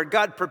somewhere,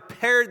 God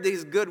prepared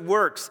these good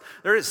works.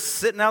 They're just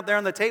sitting out there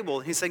on the table.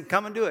 He's saying,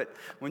 come and do it.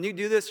 When you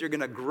do this, you're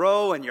going to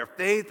grow in your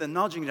faith and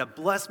knowledge. You're going to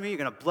bless me. You're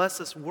going to bless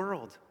this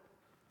world.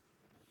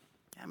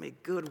 How many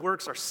good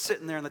works are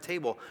sitting there on the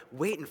table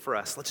waiting for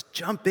us? Let's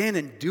jump in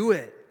and do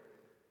it.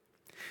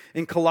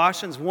 In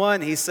Colossians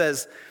 1, he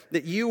says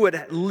that you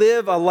would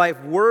live a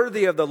life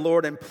worthy of the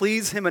Lord and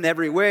please him in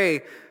every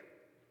way,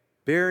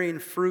 bearing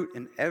fruit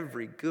in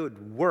every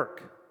good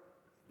work,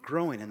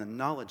 growing in the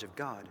knowledge of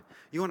God.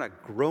 You want to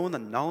grow in the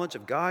knowledge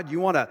of God?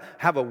 You want to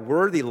have a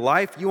worthy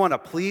life? You want to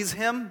please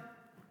him?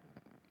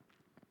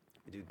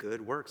 You do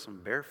good works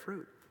and bear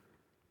fruit.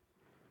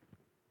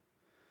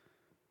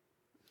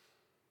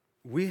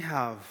 We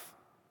have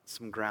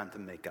some ground to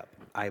make up,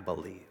 I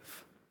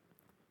believe.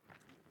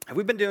 Have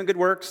we been doing good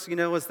works,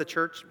 as the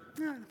church?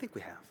 Yeah, I think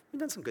we have. We've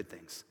done some good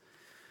things.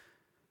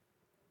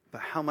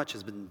 But how much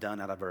has been done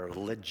out of a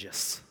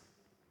religious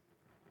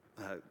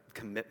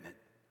commitment?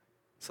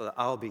 So that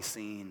I'll be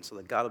seen, so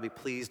that God will be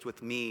pleased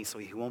with me, so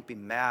he won't be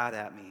mad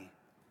at me.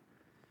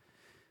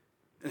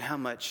 And how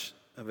much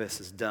of this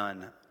is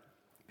done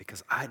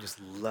because I just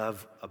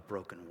love a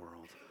broken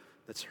world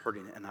that's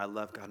hurting, and I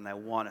love God, and I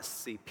want to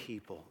see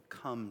people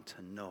come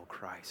to know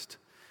Christ.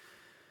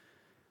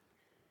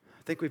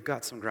 I think we've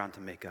got some ground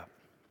to make up.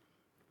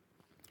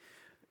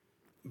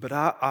 But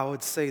I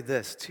would say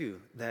this too,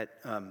 that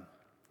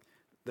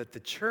the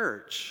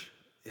church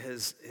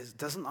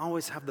doesn't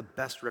always have the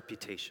best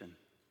reputation.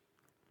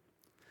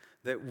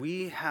 That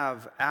we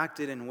have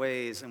acted in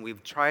ways and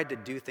we've tried to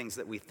do things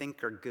that we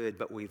think are good,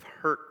 but we've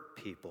hurt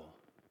people.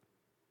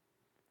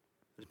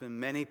 There's been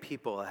many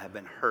people that have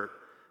been hurt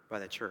by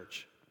the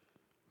church.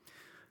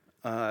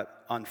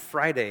 On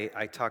Friday,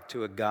 I talked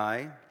to a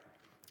guy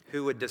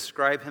who would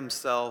describe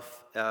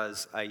himself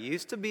as, I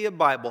used to be a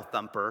Bible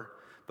thumper,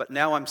 but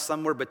now I'm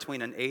somewhere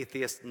between an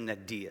atheist and a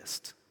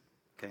deist.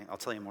 Okay, I'll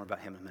tell you more about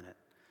him in a minute.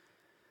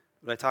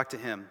 But I talked to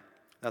him,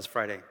 that was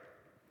Friday.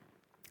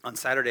 On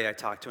Saturday, I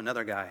talked to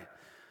another guy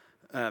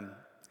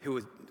who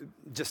was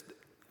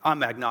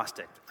I'm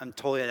agnostic. I'm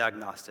totally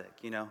agnostic,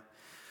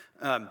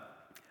 And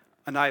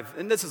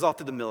this is all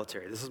through the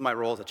military. This is my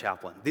role as a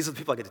chaplain. These are the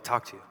people I get to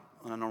talk to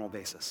on a normal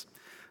basis.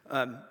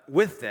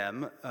 With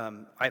them,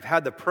 I've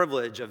had the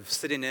privilege of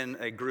sitting in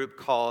a group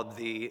called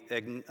the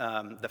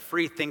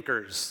Free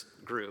Thinkers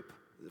group.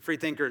 The Free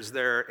Thinkers,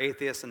 they're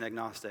atheists and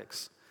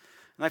agnostics.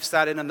 And I've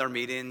sat in their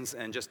meetings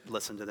and just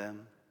listened to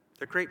them.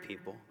 They're great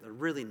people. They're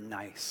really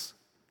nice.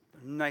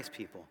 They're nice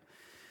people.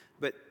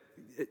 But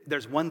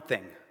there's one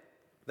thing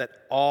that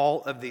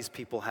all of these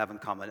people have in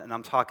common, and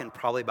I'm talking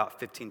probably about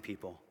 15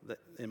 people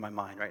in my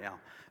mind right now.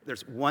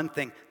 There's one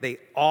thing they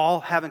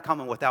all have in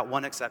common without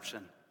one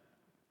exception.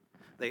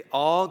 They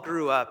all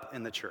grew up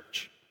in the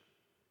church.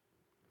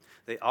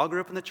 They all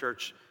grew up in the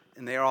church,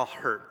 and they are all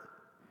hurt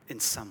in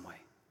some way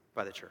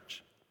by the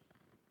church.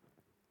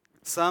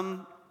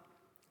 Some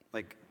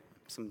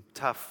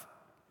tough,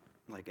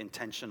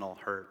 intentional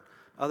hurt.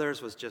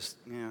 Others was just,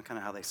 kind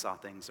of how they saw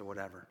things or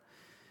whatever.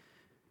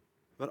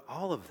 But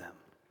all of them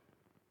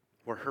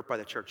were hurt by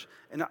the church.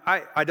 And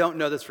I don't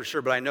know this for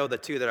sure, but I know the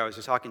two that I was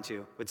just talking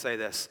to would say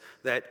this,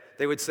 that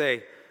they would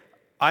say,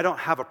 I don't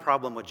have a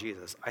problem with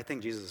Jesus. I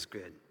think Jesus is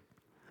good.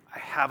 I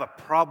have a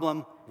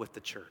problem with the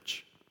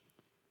church.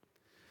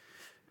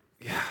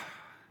 Yeah,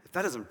 if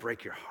that doesn't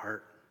break your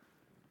heart.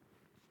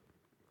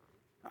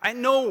 I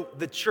know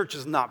the church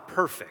is not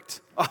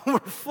perfect. We're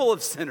full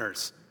of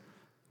sinners.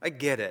 I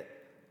get it.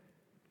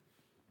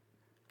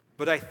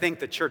 But I think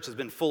the church has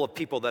been full of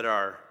people that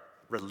are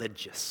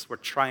religious. We're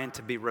trying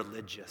to be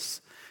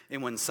religious.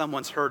 And when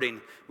someone's hurting,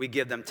 we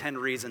give them 10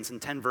 reasons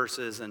and 10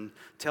 verses and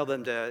tell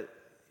them to,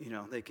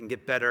 they can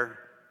get better.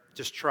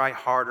 Just try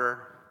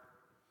harder.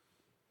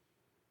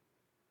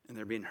 And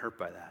they're being hurt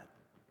by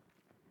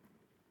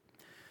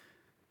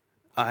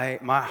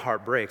that. My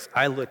heart breaks.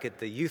 I look at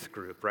the youth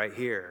group right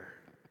here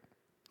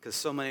because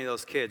so many of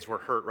those kids were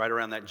hurt right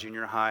around that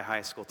junior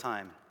high school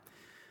time.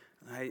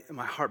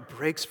 My heart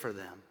breaks for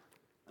them.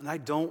 And I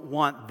don't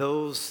want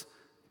those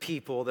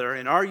people that are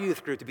in our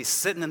youth group to be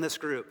sitting in this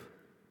group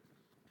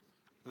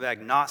of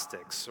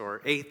agnostics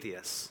or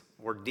atheists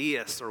or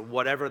deists or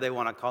whatever they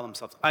want to call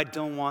themselves. I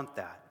don't want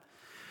that.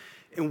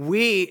 And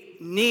we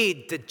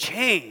need to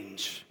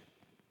change.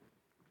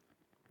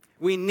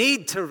 We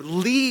need to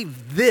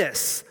leave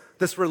this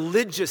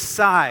religious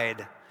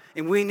side,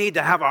 and we need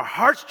to have our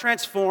hearts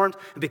transformed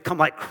and become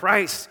like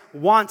Christ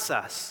wants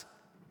us.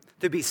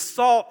 To be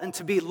salt and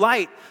to be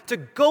light, to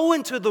go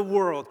into the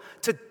world,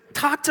 to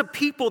talk to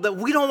people that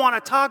we don't want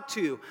to talk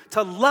to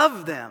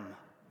love them.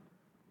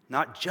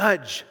 not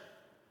judge,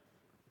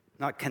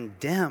 not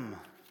condemn,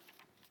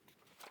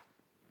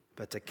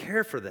 but to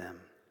care for them.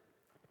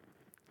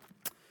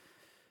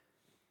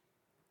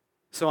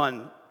 So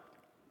on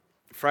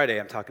Friday,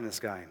 I'm talking to this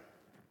guy.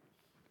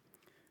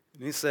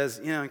 And he says,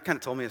 he kind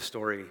of told me a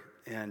story.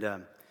 And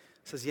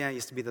says, I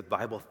used to be the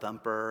Bible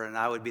thumper, and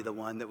I would be the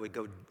one that would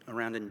go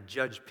around and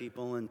judge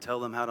people and tell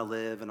them how to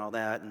live and all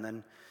that. And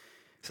then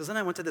he says, then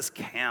I went to this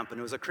camp, and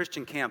it was a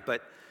Christian camp,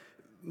 but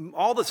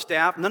all the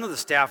staff, none of the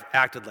staff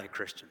acted like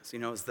Christians.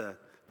 It was the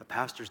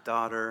pastor's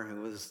daughter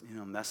who was,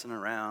 messing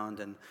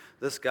around, and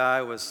this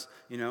guy was,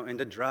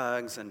 into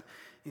drugs. And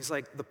he's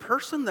like, the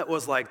person that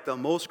was like the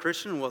most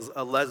Christian was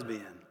a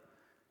lesbian,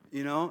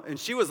 and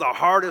she was the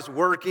hardest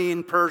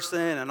working person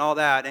and all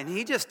that. And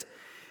it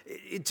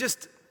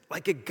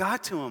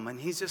got to him,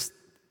 and he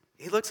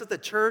looks at the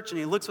church and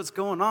he looks what's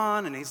going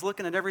on, and he's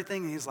looking at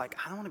everything, and he's like,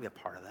 I don't want to be a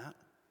part of that.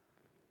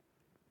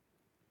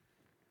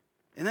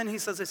 And then he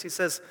says this, he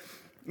says,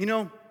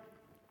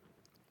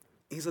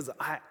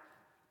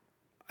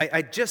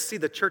 I just see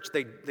the church,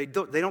 they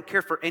don't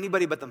care for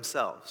anybody but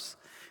themselves.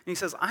 And he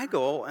says, I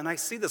go and I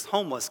see this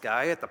homeless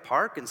guy at the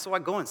park, and so I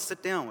go and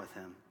sit down with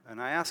him,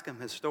 and I ask him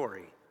his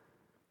story,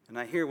 and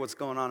I hear what's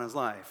going on in his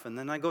life, and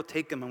then I go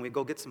take him and we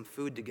go get some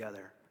food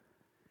together.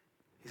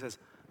 He says,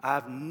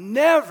 I've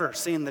never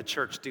seen the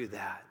church do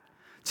that.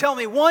 Tell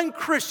me one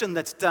Christian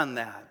that's done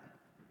that.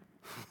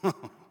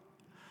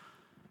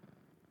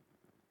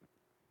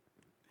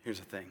 Here's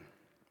the thing.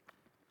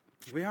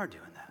 We are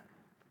doing that.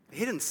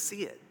 He didn't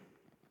see it.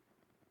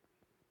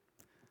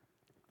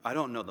 I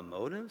don't know the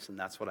motives, and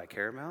that's what I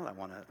care about. I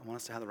want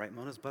us to have the right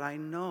motives, but I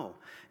know.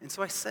 And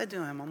so I said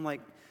to him, I'm like,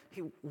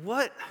 hey,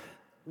 what,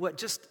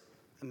 just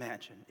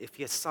imagine if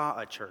you saw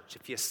a church,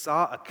 if you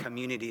saw a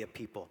community of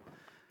people,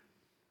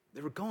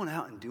 they were going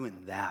out and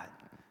doing that,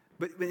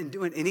 but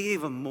doing and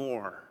even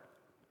more,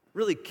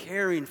 really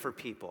caring for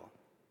people.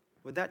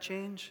 Would that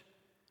change?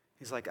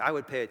 He's like, I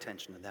would pay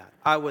attention to that.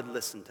 I would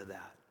listen to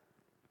that.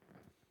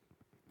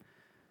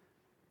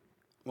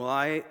 Well,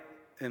 I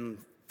am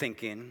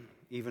thinking,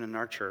 even in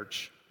our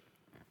church,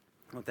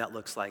 what that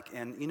looks like.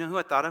 And you know who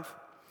I thought of?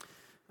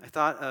 I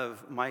thought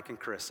of Mike and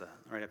Carissa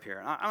right up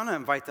here. I want to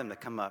invite them to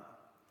come up.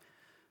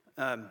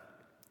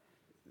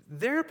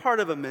 They're part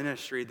of a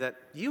ministry that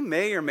you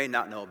may or may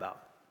not know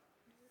about.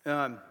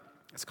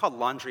 It's called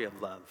Laundry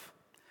of Love.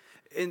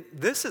 And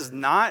this is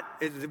not,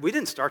 we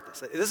didn't start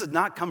this. This has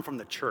not come from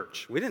the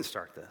church. We didn't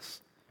start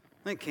this.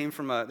 I think it came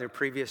from their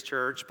previous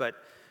church, but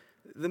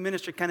the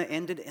ministry kind of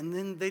ended, and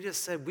then they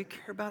just said, we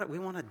care about it. We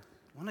want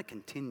to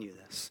continue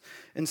this.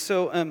 And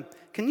so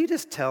can you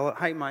just tell,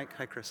 hi Mike,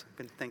 hi Chris,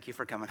 thank you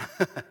for coming.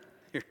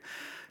 Here.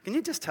 Can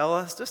you just tell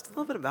us just a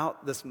little bit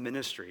about this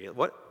ministry?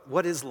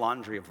 What is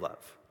Laundry of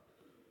Love?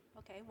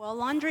 Okay, well,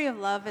 Laundry of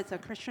Love is a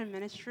Christian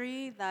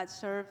ministry that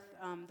serves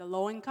the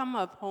low income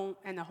of home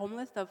and the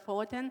homeless of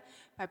Fullerton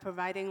by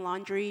providing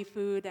laundry,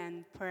 food,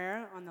 and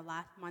prayer on the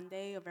last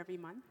Monday of every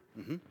month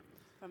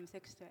from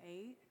 6 to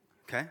 8.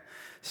 Okay,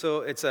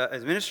 so it's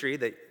a ministry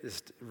that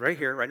is right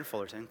here, right in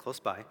Fullerton, close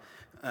by.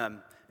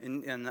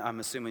 And I'm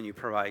assuming you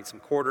provide some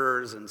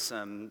quarters and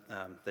some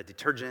the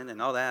detergent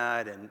and all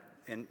that,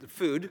 and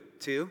food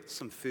too,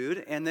 some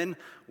food. And then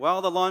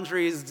while the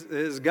laundry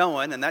is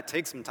going, and that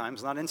takes some time,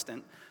 it's not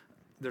instant,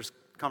 there's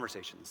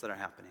conversations that are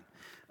happening.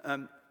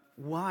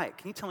 Why?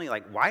 Can you tell me,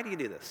 why do you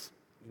do this?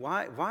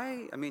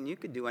 Why? I mean, you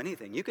could do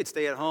anything. You could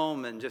stay at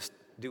home and just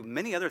do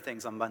many other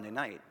things on Monday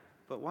night.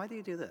 But why do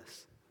you do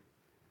this?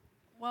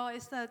 Well,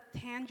 it's a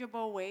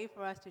tangible way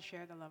for us to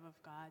share the love of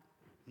God.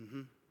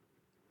 Mm-hmm.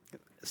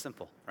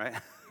 Simple, right?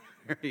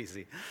 Very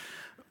easy.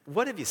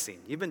 What have you seen?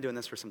 You've been doing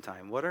this for some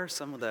time. What are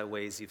some of the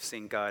ways you've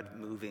seen God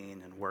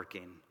moving and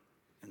working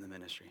in the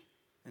ministry,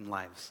 in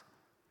lives?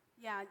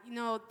 Yeah,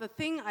 the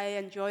thing I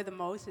enjoy the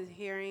most is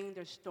hearing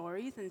their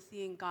stories and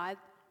seeing God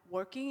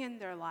working in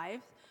their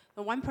lives.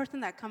 The one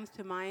person that comes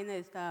to mind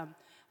is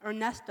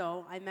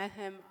Ernesto. I met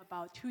him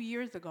about 2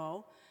 years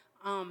ago.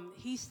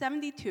 He's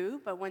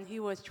 72, but when he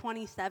was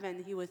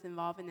 27, he was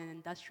involved in an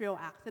industrial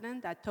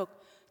accident that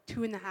took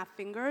 2.5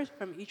 fingers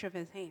from each of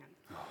his hands.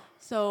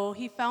 So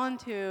he fell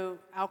into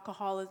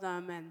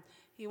alcoholism, and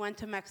he went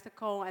to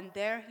Mexico, and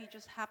there he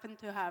just happened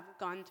to have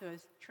gone to a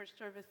church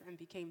service and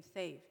became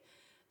saved.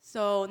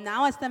 So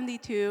now at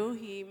 72,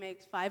 he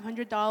makes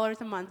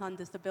 $500 a month on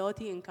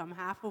disability income,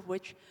 half of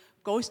which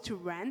goes to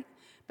rent.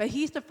 But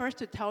he's the first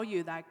to tell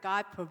you that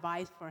God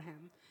provides for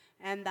him.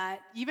 And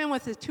that even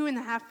with his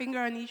 2.5 finger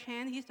on each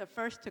hand, he's the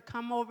first to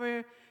come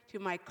over to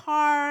my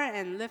car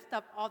and lift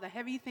up all the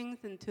heavy things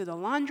into the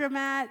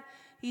laundromat.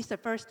 He's the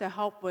first to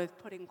help with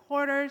putting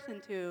quarters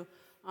into,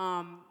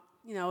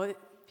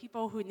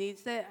 people who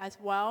needs it as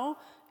well.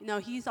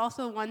 He's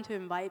also one to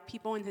invite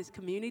people in his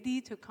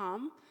community to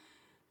come.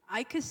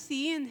 I could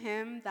see in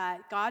him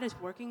that God is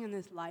working in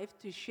his life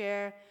to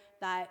share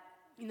that,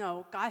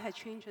 God has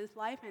changed his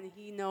life, and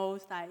he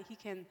knows that he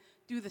can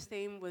do the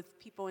same with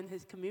people in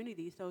his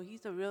community. So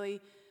he's a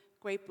really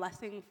great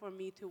blessing for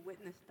me to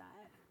witness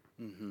that.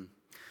 Mm-hmm.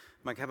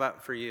 Mike, how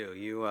about for you?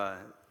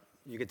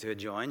 you get to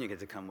join, you get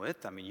to come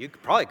with. I mean, you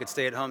probably could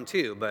stay at home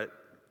too, but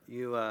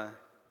you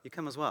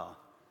come as well.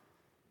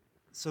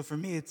 So for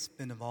me, it's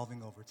been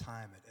evolving over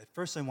time. At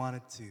first, I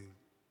wanted to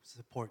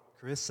support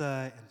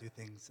Carissa and do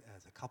things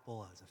as a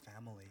couple, as a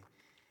family.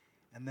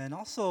 And then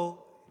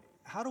also,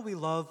 how do we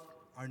love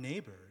our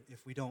neighbor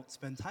if we don't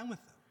spend time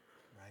with them,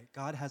 right?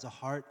 God has a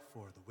heart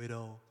for the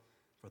widow,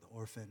 for the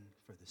orphan,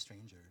 for the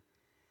stranger.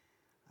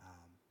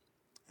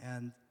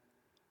 And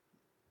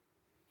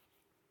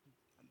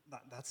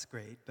that's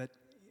great, but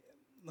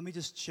let me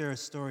just share a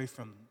story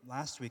from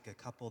last week, a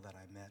couple that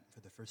I met for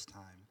the first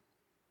time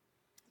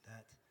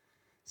that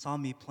saw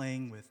me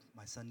playing with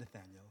my son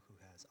Nathaniel, who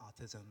has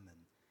autism and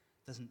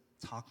doesn't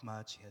talk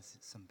much. He has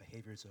some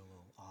behaviors a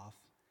little off.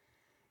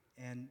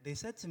 And they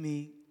said to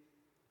me,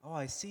 "Oh,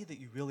 I see that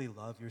you really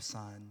love your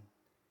son,"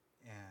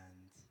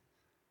 and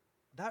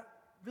that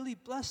really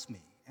blessed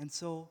me. And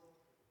so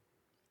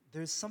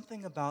there's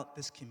something about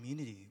this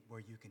community where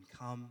you can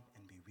come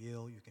and be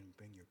real, you can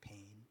bring your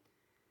pain,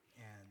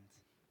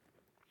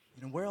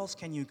 and where else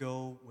can you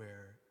go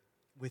where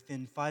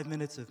within 5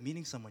 minutes of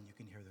meeting someone you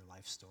can hear their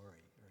life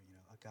story? Or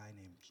a guy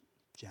named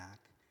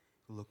Jack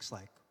who looks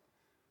like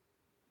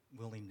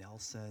Willie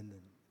Nelson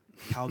and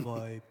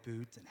cowboy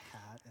boots and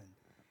hat, and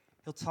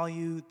he'll tell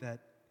you that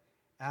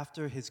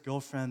after his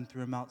girlfriend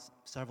threw him out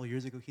several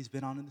years ago, he's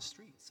been out in the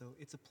street. So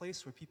it's a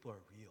place where people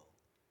are real,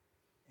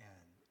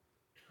 and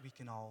we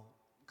can all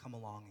come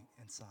along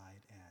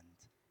inside and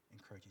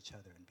encourage each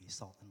other and be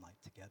salt and light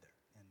together.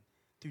 And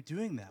through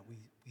doing that,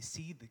 we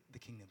see the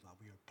kingdom of God.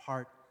 We are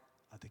part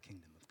of the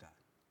kingdom of God.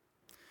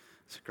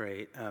 It's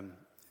great.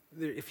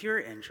 If you're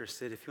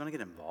interested, if you want to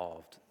get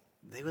involved,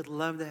 they would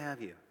love to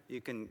have you. You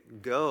can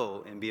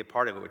go and be a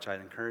part of it, which I'd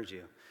encourage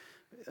you.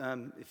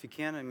 If you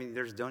can, I mean,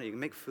 there's donate. You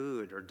can make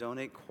food or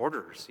donate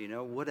quarters,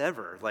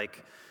 whatever.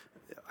 Like,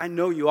 I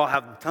know you all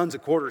have tons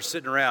of quarters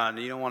sitting around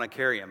and you don't want to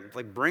carry them.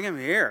 Like, bring them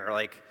here.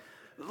 Like,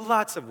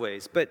 lots of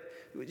ways. But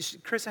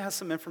Carissa has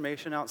some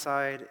information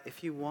outside.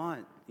 If you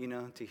want,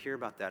 to hear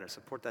about that or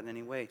support that in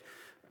any way,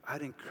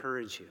 I'd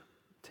encourage you.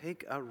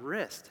 Take a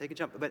risk, take a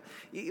jump. But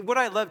what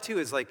I love too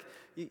is like,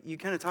 you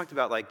kind of talked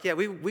about like, yeah,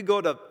 we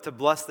go to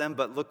bless them,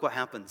 but look what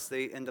happens.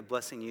 They end up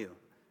blessing you.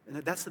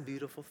 And that's the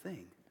beautiful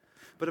thing.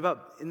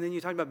 And then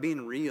you talk about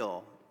being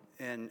real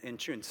and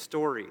true and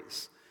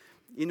stories.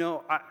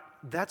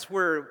 That's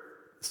where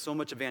so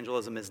much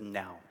evangelism is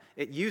now.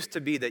 It used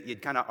to be that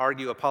you'd kind of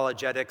argue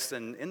apologetics,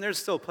 and there's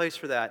still a place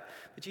for that.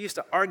 But you used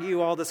to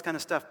argue all this kind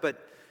of stuff. But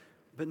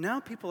now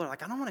people are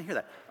like, I don't want to hear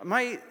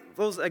that.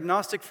 Those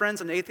agnostic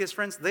friends and atheist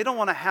friends, they don't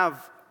want to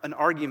have an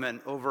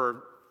argument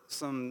over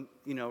some,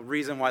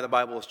 reason why the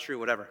Bible is true,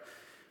 whatever.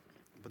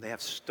 But they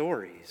have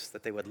stories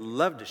that they would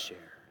love to share.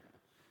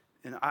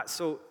 And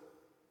so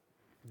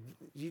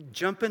you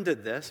jump into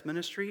this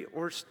ministry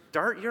or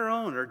start your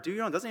own or do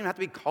your own. It doesn't even have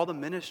to be called a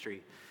ministry.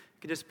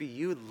 It could just be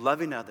you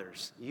loving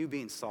others, you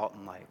being salt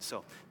and light.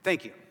 So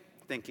thank you.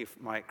 Thank you,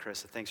 Mike,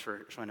 Carissa. Thanks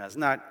for showing us.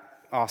 Isn't that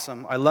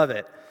awesome? I love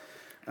it.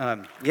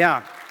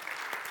 Yeah.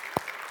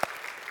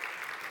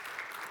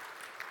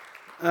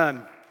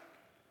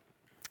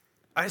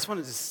 I just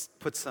wanted to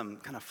put some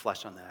kind of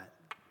flesh on that.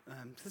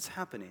 It's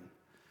happening.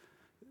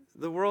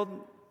 The world,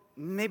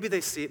 maybe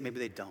they see it, maybe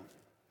they don't.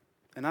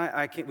 And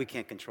we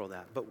can't control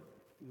that. But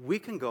we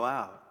can go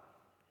out,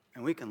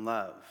 and we can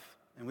love,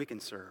 and we can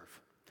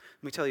serve.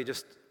 Let me tell you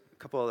just a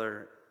couple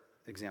other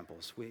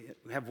examples. We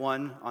have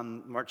one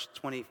on March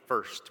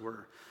 21st.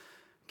 We're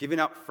giving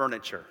out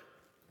furniture.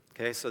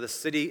 Okay, so the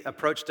city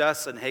approached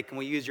us and, hey, can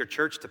we use your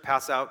church to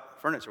pass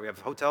out furniture? We have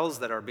hotels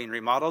that are being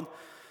remodeled,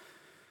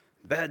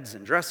 beds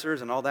and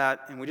dressers and all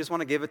that, and we just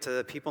want to give it to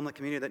the people in the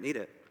community that need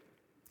it.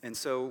 And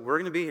so we're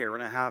going to be here. We're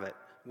going to have it.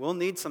 We'll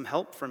need some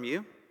help from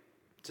you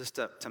just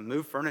to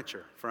move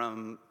furniture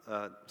from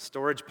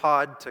storage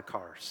pod to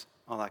cars,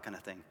 all that kind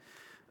of thing.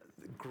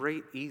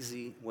 Great,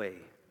 easy way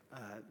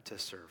to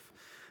serve.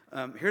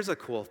 Here's a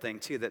cool thing,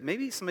 too, that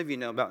maybe some of you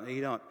know about, maybe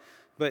you don't.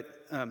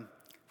 But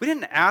we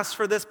didn't ask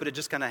for this, but it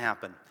just kind of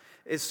happened.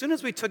 As soon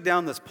as we took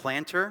down this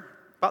planter,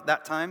 about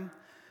that time,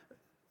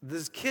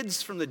 these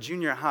kids from the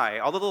junior high,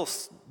 all the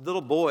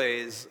little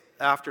boys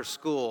after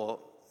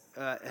school,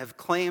 have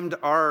claimed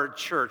our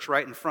church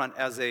right in front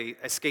as a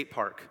skate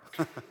park.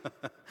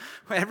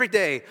 Every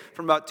day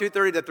from about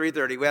 2:30 to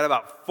 3:30, we had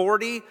about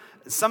 40,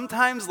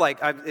 sometimes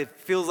it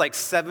feels like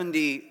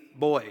 70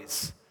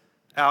 boys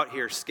out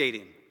here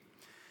skating.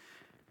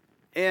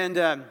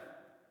 And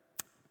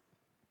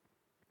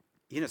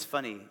it's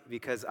funny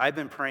because I've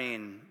been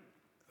praying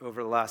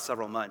over the last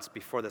several months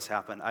before this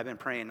happened. I've been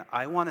praying,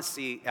 I want to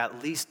see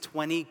at least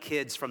 20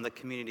 kids from the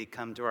community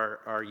come to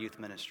our youth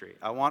ministry.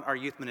 I want our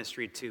youth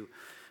ministry to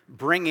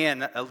bring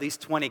in at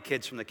least 20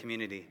 kids from the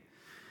community.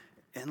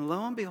 And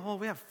lo and behold,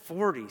 we have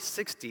 40,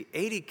 60,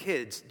 80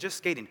 kids just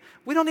skating.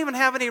 We don't even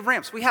have any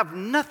ramps. We have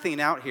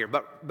nothing out here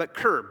but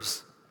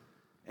curbs.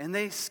 And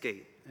they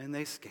skate, and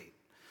they skate.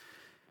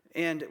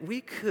 And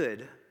we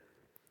could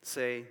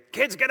say,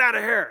 kids, get out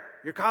of here.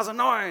 You're causing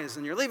noise,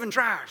 and you're leaving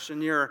trash,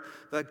 and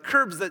the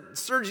curbs that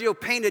Sergio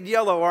painted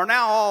yellow are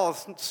now all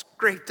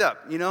scraped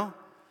up,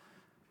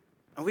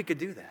 And we could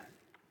do that.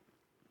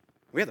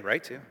 We have the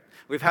right to.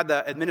 We've had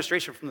the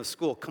administration from the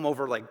school come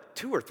over like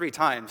 2 or 3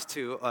 times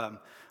to,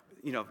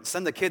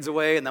 send the kids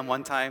away. And then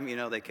one time,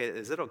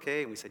 is it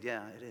okay? And we said,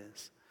 yeah, it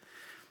is.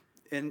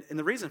 And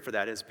the reason for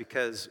that is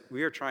because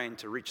we are trying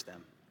to reach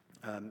them.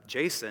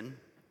 Jason,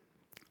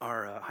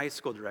 our high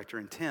school director,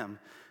 and Tim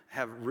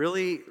have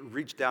really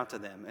reached out to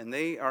them. And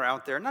they are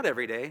out there, not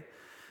every day,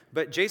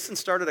 but Jason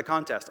started a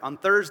contest on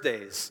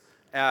Thursdays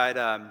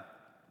after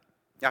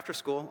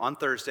school. On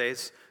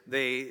Thursdays,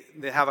 they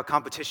have a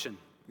competition.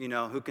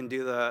 Who can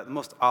do the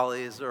most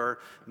ollies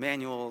or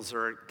manuals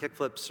or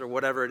kickflips or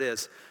whatever it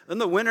is. Then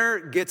the winner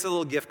gets a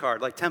little gift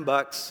card, like $10,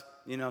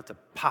 to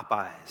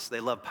Popeyes. They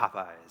love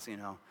Popeyes,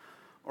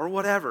 or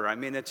whatever. I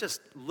mean, it's just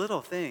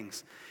little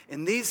things.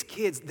 And these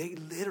kids, they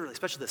literally,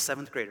 especially the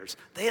 7th graders,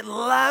 they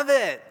love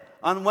it.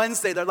 On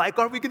Wednesday, they're like,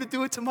 are we going to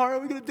do it tomorrow? Are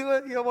we going to do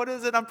it? What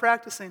is it? I'm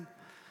practicing.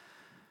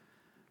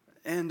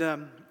 And,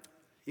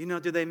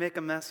 do they make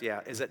a mess? Yeah.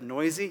 Is it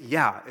noisy?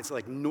 Yeah. It's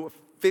like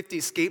 50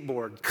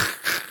 skateboard.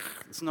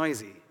 It's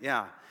noisy,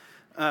 yeah.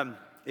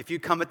 If you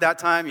come at that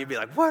time, you'd be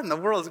like, what in the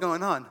world is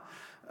going on?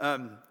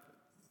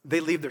 They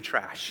leave their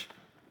trash,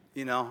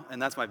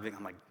 and that's my big,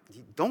 I'm like,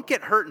 don't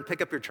get hurt and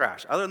pick up your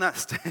trash. Other than that,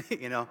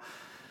 stay,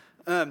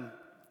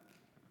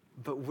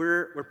 But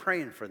we're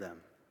praying for them.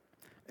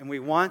 And we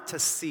want to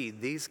see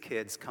these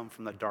kids come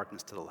from the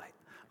darkness to the light.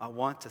 I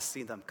want to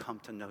see them come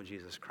to know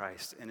Jesus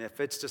Christ. And if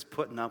it's just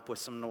putting up with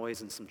some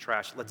noise and some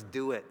trash, let's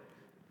do it,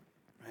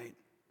 right?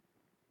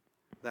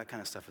 That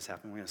kind of stuff is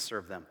happening. We're going to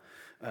serve them.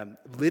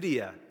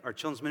 Lydia, our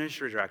children's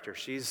ministry director,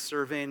 she's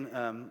serving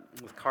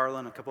with Carla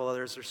and a couple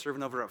others. They're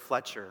serving over at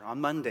Fletcher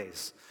on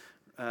Mondays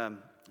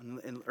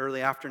in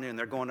early afternoon.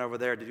 They're going over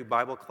there to do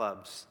Bible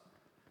clubs.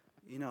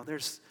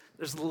 There's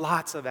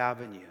lots of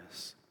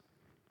avenues.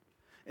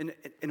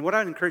 And what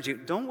I'd encourage you,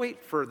 don't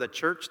wait for the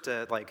church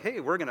to hey,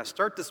 we're going to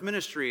start this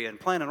ministry and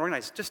plan and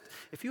organize. Just,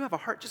 if you have a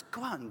heart, just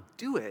go out and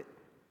do it.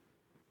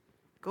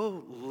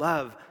 Go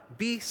love.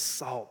 Be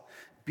salt.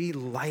 Be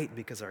light,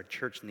 because our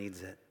church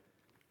needs it.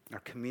 Our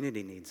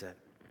community needs it.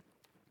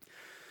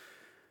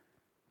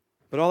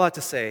 But all that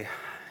to say,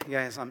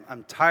 guys,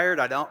 I'm tired.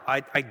 I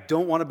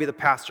don't want to be the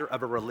pastor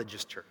of a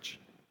religious church.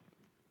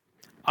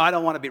 I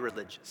don't want to be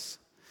religious.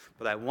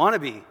 But I want to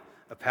be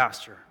a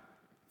pastor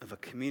of a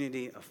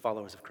community of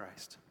followers of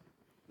Christ.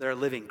 That are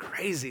living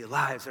crazy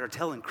lives, that are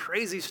telling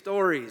crazy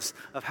stories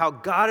of how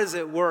God is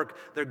at work.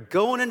 They're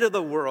going into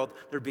the world.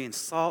 They're being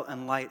salt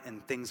and light,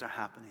 and things are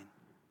happening.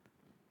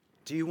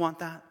 Do you want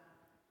that?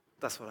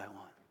 That's what I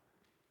want.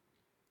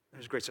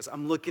 There's great stuff.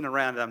 I'm looking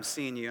around and I'm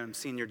seeing you. I'm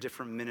seeing your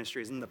different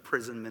ministries, and the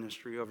prison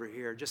ministry over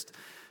here.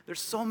 There's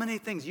so many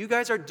things. You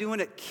guys are doing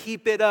it.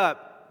 Keep it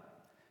up.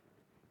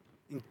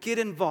 And get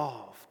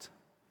involved.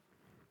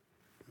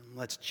 And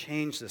let's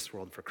change this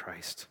world for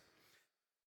Christ.